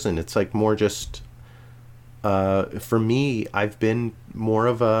type of person. It's like more just, for me, I've been more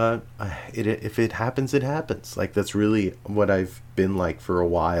of if it happens, it happens. Like that's really what I've been like for a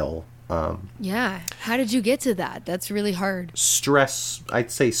while. Yeah. How did you get to that? That's really hard. Stress.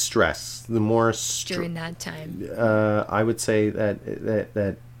 I'd say stress. The more during that time. I would say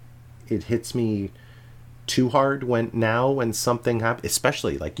that it hits me too hard when something happens,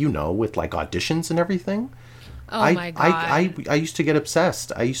 especially like with like auditions and everything. Oh my God. I used to get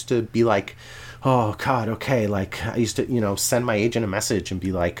obsessed. I used to be like, oh God, okay. Like I used to send my agent a message and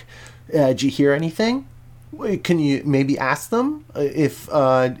be like, did you hear anything? Can you maybe ask them if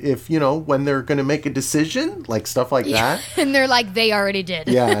when they're going to make a decision, like stuff like that? And they're like, they already did.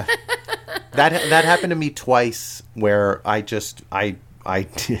 Yeah. That happened to me twice where I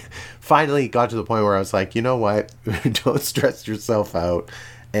finally got to the point where I was like, you know what? Don't stress yourself out.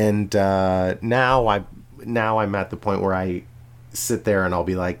 And now I'm at the point where I sit there and I'll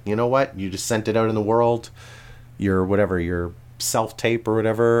be like, you know what? You just sent it out in the world. Your self-tape or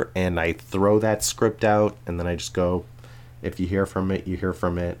whatever, and I throw that script out, and then I just go, if you hear from it, you hear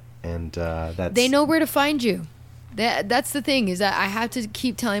from it, and that's... They know where to find you. That's the thing, is that I have to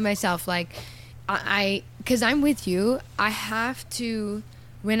keep telling myself, like, because I'm with you, I have to,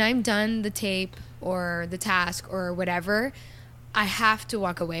 when I'm done the tape or the task or whatever, I have to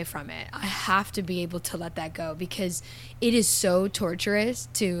walk away from it. I have to be able to let that go, because it is so torturous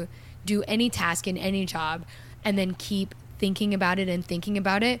to do any task in any job and then keep thinking about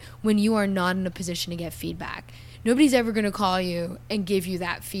it when you are not in a position to get feedback. Nobody's ever going to call you and give you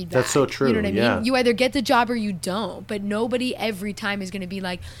that feedback. That's so true. You know what I yeah. mean? You either get the job or you don't, but nobody every time is going to be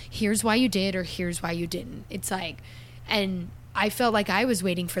like, here's why you did or here's why you didn't. It's like, and I felt like I was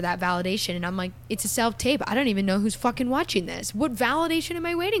waiting for that validation, and I'm like, it's a self-tape. I don't even know who's fucking watching this. What validation am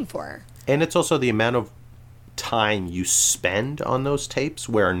I waiting for? And it's also the amount of time you spend on those tapes,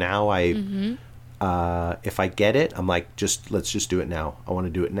 where now if I get it, I'm like, let's just do it now. I want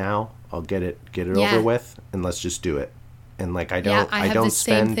to do it now. I'll get it over with, and let's just do it. And like I don't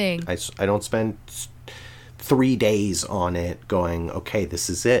spend 3 days on it going, okay, this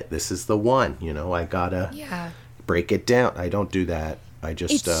is it. This is the one. I gotta break it down. I don't do that. I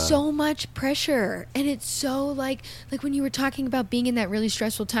just it's so much pressure, and it's so like when you were talking about being in that really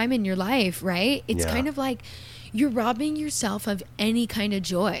stressful time in your life, right? It's kind of like you're robbing yourself of any kind of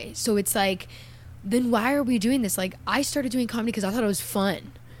joy. So it's like, then why are we doing this? Like, I started doing comedy because I thought it was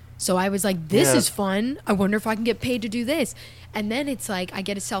fun. So I was like, this is fun. I wonder if I can get paid to do this. And then it's like, I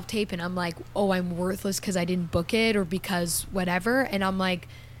get a self-tape and I'm like, oh, I'm worthless because I didn't book it or because whatever. And I'm like,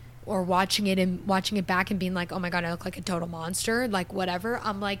 or watching it back and being like, oh my God, I look like a total monster, like whatever.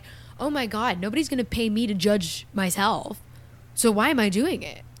 I'm like, oh my God, nobody's going to pay me to judge myself. So why am I doing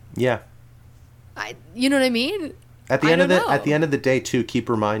it? Yeah. You know what I mean? At the end of the day too, keep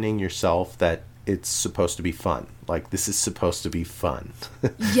reminding yourself that it's supposed to be fun. Like, this is supposed to be fun.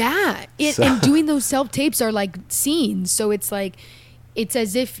 Yeah. And doing those self-tapes are like scenes. So it's like, it's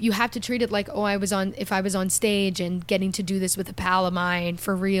as if you have to treat it like, oh, if I was on stage and getting to do this with a pal of mine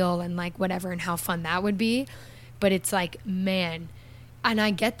for real and like whatever, and how fun that would be. But it's like, man, and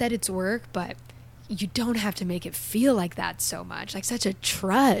I get that it's work, but you don't have to make it feel like that so much. Like such a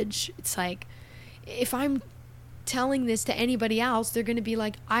trudge. It's like, if I'm telling this to anybody else, they're going to be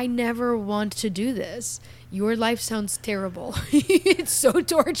like, I never want to do this. Your life sounds terrible. It's so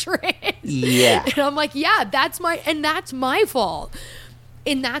torturous. Yeah. And I'm like, yeah, that's my fault.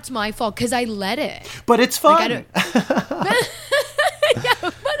 And that's my fault because I let it. But it's fun. Yeah, but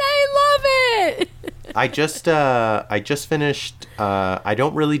I love it. I just finished, I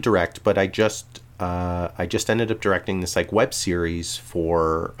don't really direct, but I just ended up directing this like web series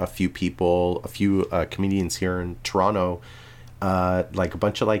for a few comedians here in Toronto, like a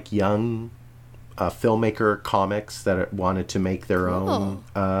bunch of like young filmmaker comics that wanted to make their own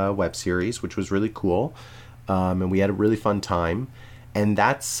web series, which was really cool. And we had a really fun time. And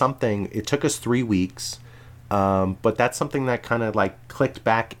that's something, it took us 3 weeks, but that's something that kind of like clicked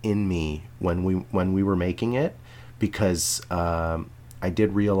back in me when we were making it, because I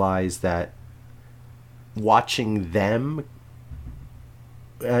did realize that watching them,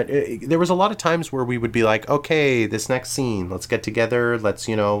 there was a lot of times where we would be like, okay, this next scene, let's get together, let's,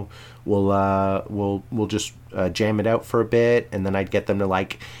 we'll just jam it out for a bit, and then I'd get them to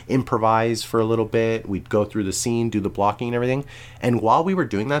like improvise for a little bit. We'd go through the scene, do the blocking and everything, and while we were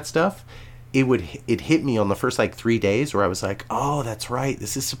doing that stuff, it hit me on the first like 3 days where I was like, oh, that's right,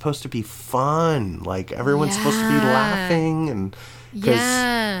 this is supposed to be fun, like everyone's supposed to be laughing, and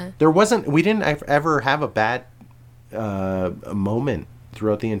because we didn't ever have a bad moment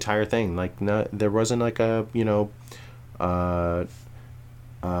throughout the entire thing. Like, no, there wasn't like a, I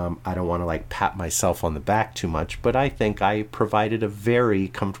don't want to like pat myself on the back too much, but I think I provided a very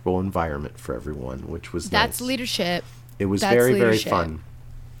comfortable environment for everyone, which was That's nice. Leadership. It was That's very, leadership. very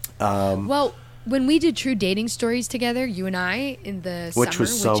fun. Well, when we did True Dating Stories together, you and I, in the Which summer,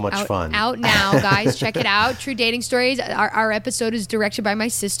 was so much fun. Out now, guys, check it out. True Dating Stories. Our episode is directed by my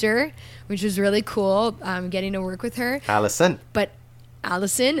sister, which was really cool. Getting to work with her. Allison. But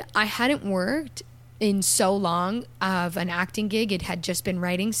Allison, I hadn't worked in so long of an acting gig. It had just been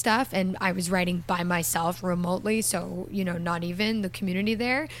writing stuff, and I was writing by myself remotely, so not even the community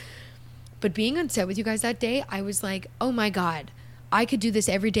there. But being on set with you guys that day, I was like, oh my God, I could do this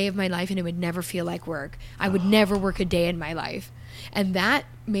every day of my life and it would never feel like work. I would never work a day in my life. And that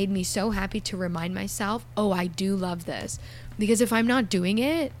made me so happy to remind myself, oh, I do love this. Because if I'm not doing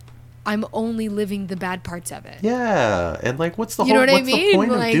it, I'm only living the bad parts of it. Yeah, and like, what's the You know whole? what I What's mean? the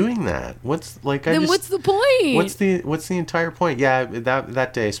point Like, of doing that? What's like? What's the point? What's the entire point? Yeah,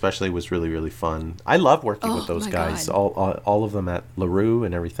 that day especially was really, really fun. I love working with those guys. God. All of them at LaRue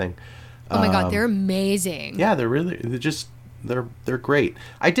and everything. Oh my God, they're amazing. Yeah, they're great.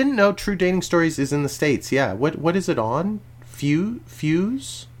 I didn't know True Dating Stories is in the States. Yeah, what is it on?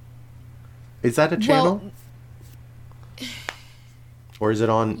 Fuse? Is that a channel? Well, or is it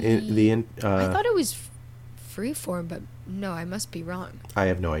on I thought it was Freeform, but no, I must be wrong. I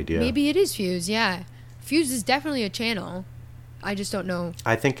have no idea. Maybe it is Fuse, yeah. Fuse is definitely a channel. I just don't know.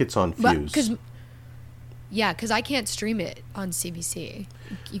 I think it's on Fuse. Because I can't stream it on CBC.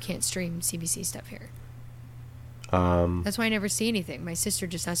 You can't stream CBC stuff here. That's why I never see anything. My sister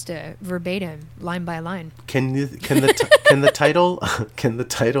just has to verbatim, line by line. Can the title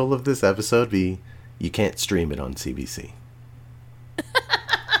of this episode be "You Can't Stream It on CBC"?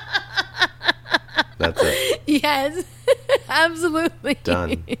 That's it. Yes, absolutely.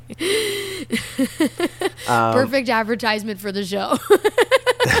 Done. Perfect advertisement for the show.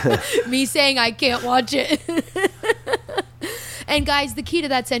 Me saying I can't watch it. And guys, the key to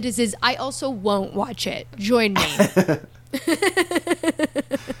that sentence is I also won't watch it. Join me.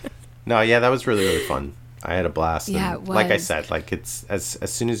 No, yeah, that was really, really fun. I had a blast. Yeah, and it was. Like I said, like it's as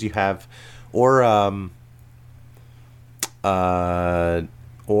soon as you have, or I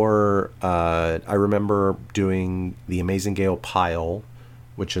remember doing The Amazing Gail Pyle,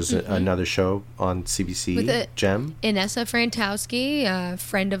 which is another show on CBC. With Gem. Inessa Frantowski, a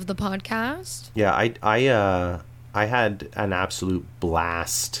friend of the podcast. Yeah, I had an absolute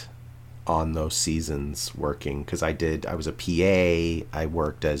blast on those seasons working, because I was a PA, I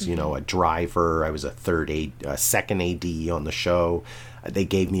worked as, you know, a driver, I was a second AD on the show. They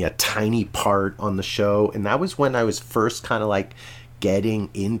gave me a tiny part on the show, and that was when I was first kind of like getting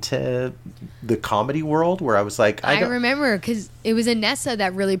into the comedy world, where I was like, I remember, because it was Anessa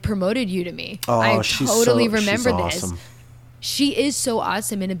that really promoted you to me. Oh, I totally remember she's this. awesome. She is so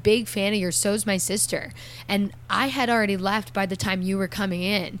awesome and a big fan of yours. So's my sister. And I had already left by the time you were coming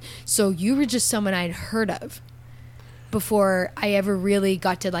in. So you were just someone I'd heard of before I ever really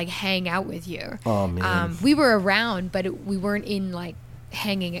got to like hang out with you. Oh, man. We were around, but we weren't in like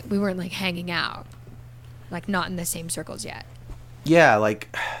hanging. We weren't like hanging out, like not in the same circles yet. Yeah,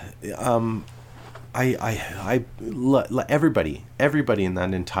 like, everybody in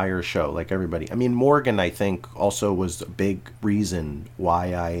that entire show, like everybody. I mean, Morgan, I think, also was a big reason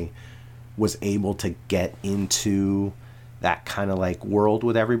why I was able to get into that kind of like world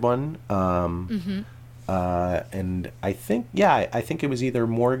with everyone. And I think, I think it was either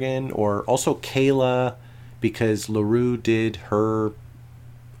Morgan or also Kayla, because LaRue did her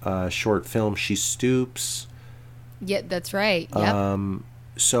short film, She Stoops. Yeah, that's right. Yep.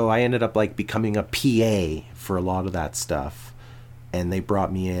 So I ended up like becoming a PA for a lot of that stuff, and they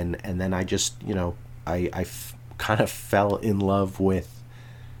brought me in, and then I just, you know, I kind of fell in love with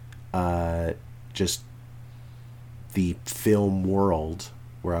just the film world,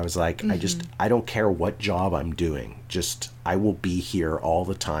 where I was like, I don't care what job I'm doing, just I will be here all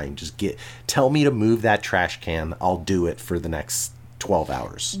the time. Just tell me to move that trash can, I'll do it for the next 12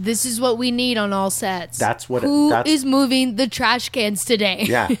 hours. This is what we need on all sets. Who is moving the trash cans today?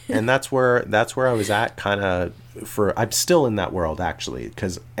 Yeah, and that's where I was at, kind of. I'm still in that world, actually,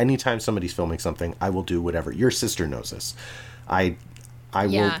 because anytime somebody's filming something, I will do whatever. Your sister knows this. I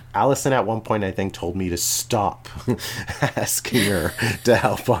will. Allison at one point, I think, told me to stop asking her to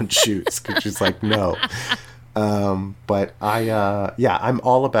help on shoots, because she's like, no. But I'm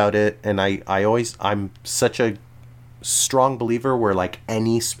all about it, and I'm such a strong believer where like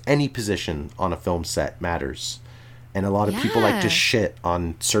any position on a film set matters, and a lot of people like to shit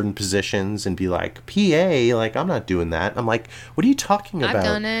on certain positions and be like, PA, like, I'm not doing that. I'm like, what are you talking about? I've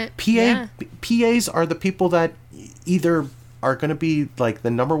done it. PAs are the people that either are going to be like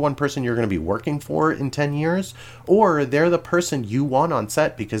the number one person you're going to be working for in 10 years, or they're the person you want on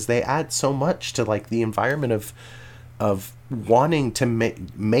set because they add so much to like the environment of wanting to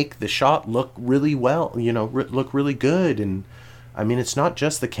make the shot look really well, you know, look really good. And I mean, it's not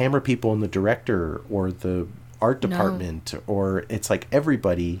just the camera people and the director or the art department, or it's like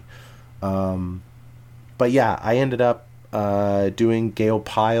everybody. But yeah, I ended up doing Gail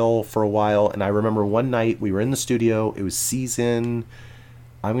Pyle for a while, and I remember one night we were in the studio. It was season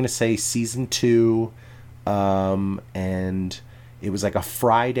 2, and it was like a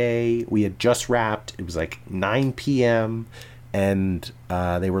Friday. We had just wrapped. It was like 9 p.m. And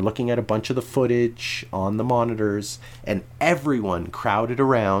they were looking at a bunch of the footage on the monitors, and everyone crowded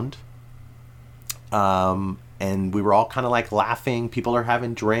around. And we were all kind of like laughing. People are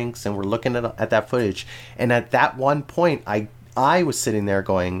having drinks, and we're looking at that footage. And at that one point, I was sitting there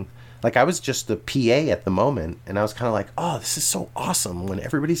going, like, I was just the PA at the moment, and I was kind of like, oh, this is so awesome when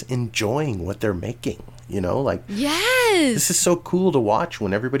everybody's enjoying what they're making, you know? Like, yes, this is so cool to watch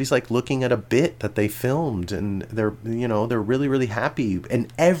when everybody's like looking at a bit that they filmed, and they're really, really happy,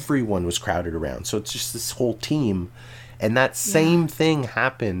 and everyone was crowded around. So it's just this whole team. And that same thing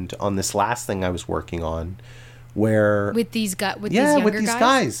happened on this last thing I was working on, where with these guys, with these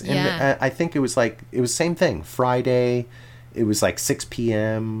guys. And I think it was same thing. Friday, it was like 6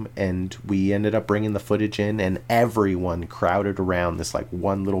 p.m. and we ended up bringing the footage in, and everyone crowded around this like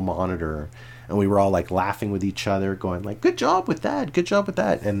one little monitor, and we were all like laughing with each other, going like, good job with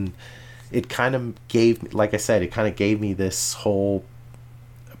that, and it kind of gave, like I said, it kind of gave me this whole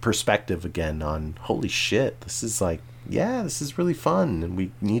perspective again on, holy shit, this is like, yeah, this is really fun, and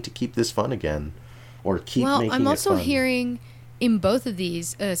we need to keep this fun again, or keep making it fun. Well, I'm also hearing in both of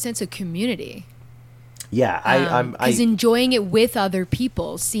these a sense of community. Yeah, because enjoying it with other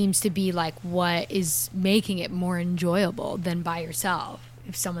people seems to be like what is making it more enjoyable than by yourself.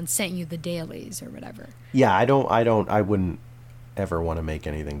 If someone sent you the dailies or whatever. Yeah, I wouldn't ever want to make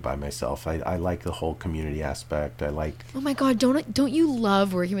anything by myself. I like the whole community aspect. I like. Oh my God, don't you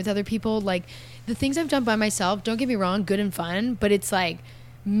love working with other people? Like the things I've done by myself, don't get me wrong, good and fun, but it's like,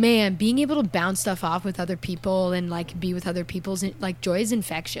 man, being able to bounce stuff off with other people and like be with other people's, like, joy is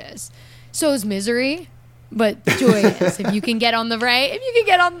infectious. So is misery, but joy is if you can get on the right,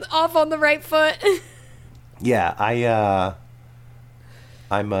 off on the right foot. Yeah,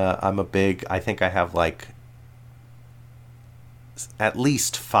 I'm a big, I think I have like at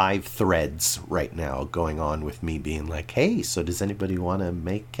least 5 threads right now going on with me being like, hey, so does anybody want to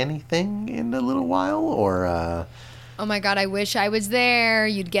make anything in a little while? Or, oh my God, I wish I was there.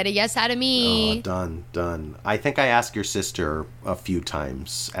 You'd get a yes out of me. oh, done. I think I ask your sister a few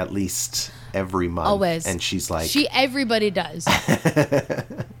times, at least every month. Always. And she's like... Everybody does.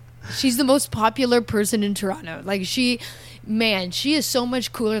 She's the most popular person in Toronto. Like, she is so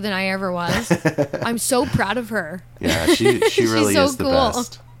much cooler than I ever was. I'm so proud of her. Yeah, she really so is the cool.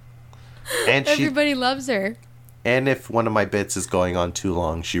 best. And Everybody loves her. And if one of my bits is going on too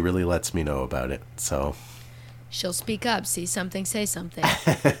long, she really lets me know about it. So she'll speak up, see something, say something.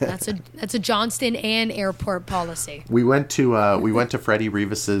 That's a Johnston and airport policy. we went to Freddie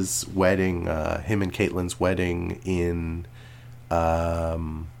Rivas's wedding, him and Caitlin's wedding in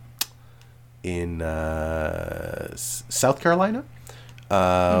South Carolina.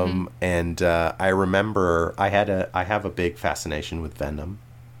 And I remember I have a big fascination with Venom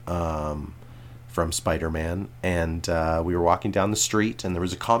from Spider-Man, and we were walking down the street, and there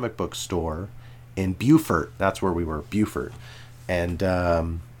was a comic book store in Beaufort. That's where we were, Beaufort. And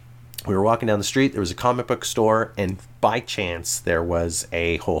we were walking down the street, there was a comic book store, and by chance there was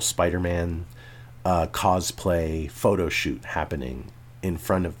a whole Spider-Man cosplay photo shoot happening in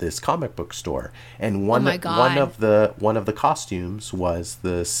front of this comic book store, and one of the costumes was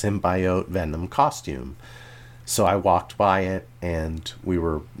the symbiote Venom costume. So I walked by it, and we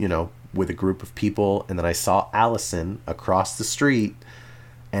were, with a group of people, and then I saw Allison across the street,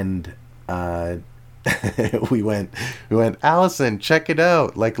 and we went, Allison, check it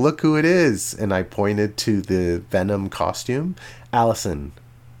out, like, look who it is. And I pointed to the Venom costume. Allison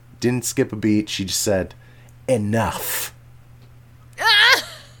didn't skip a beat. She just said, enough.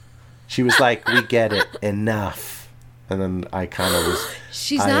 She was like, we get it, enough. And then I kind of was...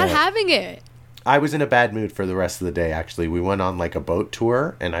 She's not having it. I was in a bad mood for the rest of the day, actually. We went on like a boat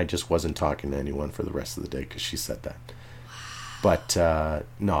tour, and I just wasn't talking to anyone for the rest of the day because she said that. But,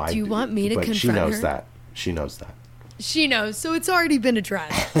 no. Do you want me to confront her? She knows that. She knows that. She knows, so it's already been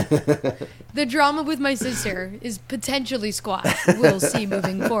addressed. The drama with my sister is potentially squashed. We'll see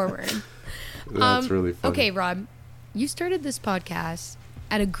moving forward. That's really funny. Okay, Rob, you started this podcast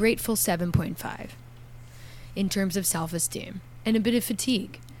at a grateful 7.5 in terms of self-esteem and a bit of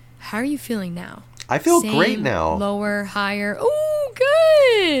fatigue. How are you feeling now? I feel great now. Lower, higher? Ooh,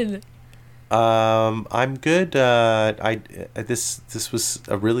 good. I'm good. This was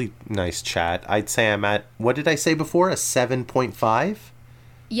a really nice chat. I'd say I'm at, what did I say before? A 7.5?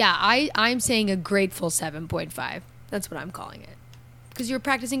 Yeah, I'm saying a grateful 7.5. That's what I'm calling it. Because you're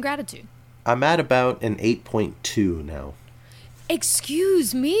practicing gratitude. I'm at about an 8.2 now.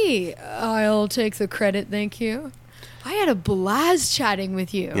 Excuse me. I'll take the credit, thank you. I had a blast chatting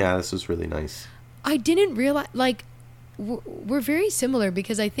with you. Yeah, this was really nice. I didn't realize, like, we're very similar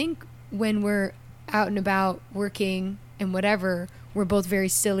because I think when we're out and about working and whatever, we're both very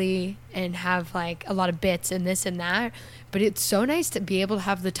silly and have, like, a lot of bits and this and that. But it's so nice to be able to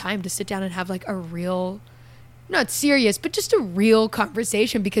have the time to sit down and have, like, a real... not serious, but just a real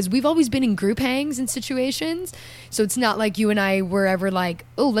conversation, because we've always been in group hangs and situations. So it's not like you and I were ever like,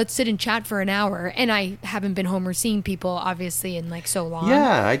 oh, let's sit and chat for an hour. And I haven't been home or seeing people, obviously, in like so long.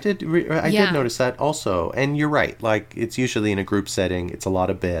 Yeah, I did notice that also. And you're right. Like, it's usually in a group setting. It's a lot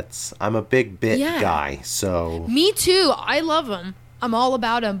of bits. I'm a big bit guy, so. Me too. I love them. I'm all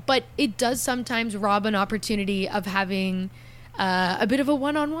about them. But it does sometimes rob an opportunity of having a bit of a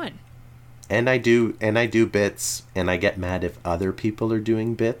one-on-one. And I do bits, and I get mad if other people are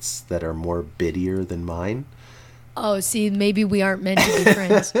doing bits that are more bittier than mine. Oh, see, maybe we aren't meant to be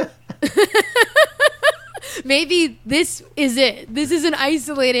friends. Maybe this is it. This is an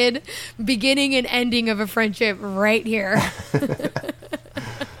isolated beginning and ending of a friendship right here.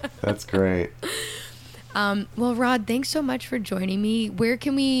 That's great. Well, Rod, thanks so much for joining me.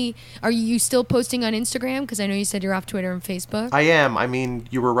 Are you still posting on Instagram? Because I know you said you're off Twitter and Facebook. I am. I mean,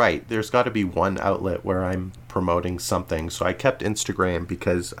 you were right. There's got to be one outlet where I'm promoting something. So I kept Instagram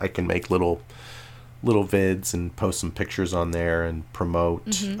because I can make little vids and post some pictures on there and promote.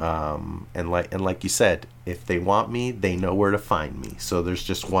 Mm-hmm. And like you said, if they want me, they know where to find me. So there's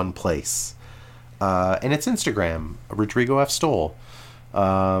just one place. And it's Instagram, Rodrigo F. Stoll.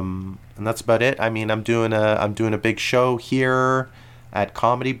 And that's about it. I mean, I'm doing a big show here at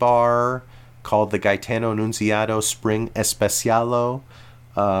Comedy Bar called the Gaetano Nunziato Spring Especialo.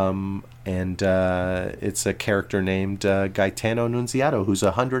 And it's a character named Gaetano Nunziato, who's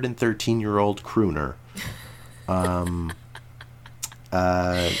a 113-year-old crooner.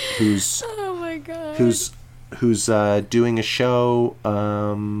 Who's oh my God. Who's who's doing a show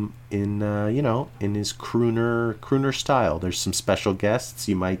in in his crooner style. There's some special guests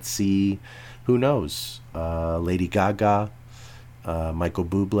you might see. Who knows? Lady Gaga, Michael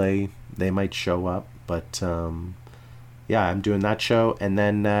Bublé, they might show up. But yeah, I'm doing that show, and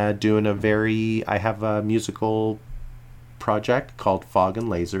then I have a musical project called Fog and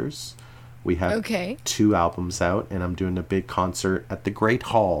Lasers. We have 2 albums out, and I'm doing a big concert at the Great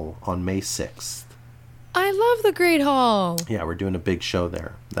Hall on May 6th. I love the Great Hall. Yeah, we're doing a big show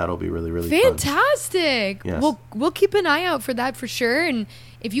there. That'll be really, really fun. Fantastic. Yes. We'll keep an eye out for that for sure. And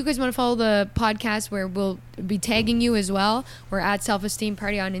if you guys want to follow the podcast, where we'll be tagging you as well, we're at Self Esteem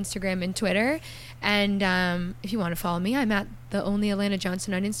Party on Instagram and Twitter. And if you want to follow me, I'm at the only Alana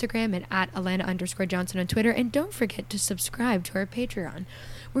Johnson on Instagram and at Alana_Johnson on Twitter. And don't forget to subscribe to our Patreon,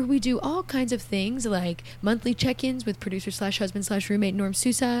 where we do all kinds of things like monthly check-ins with producer/husband/roommate Norm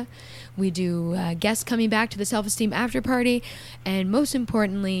Sousa. We do guests coming back to the Self-Esteem After Party. And most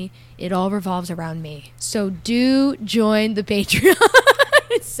importantly, it all revolves around me. So do join the Patreon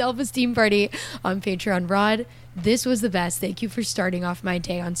Self-Esteem Party on Patreon. Rod, this was the best. Thank you for starting off my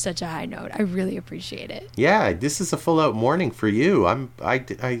day on such a high note. I really appreciate it. Yeah, this is a full-out morning for you. I'm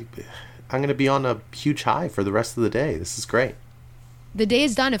going to be on a huge high for the rest of the day. This is great. The day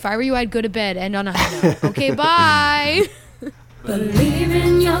is done. If I were you, I'd go to bed. End on a high note. Okay, bye. Believe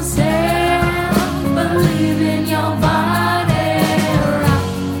in yourself.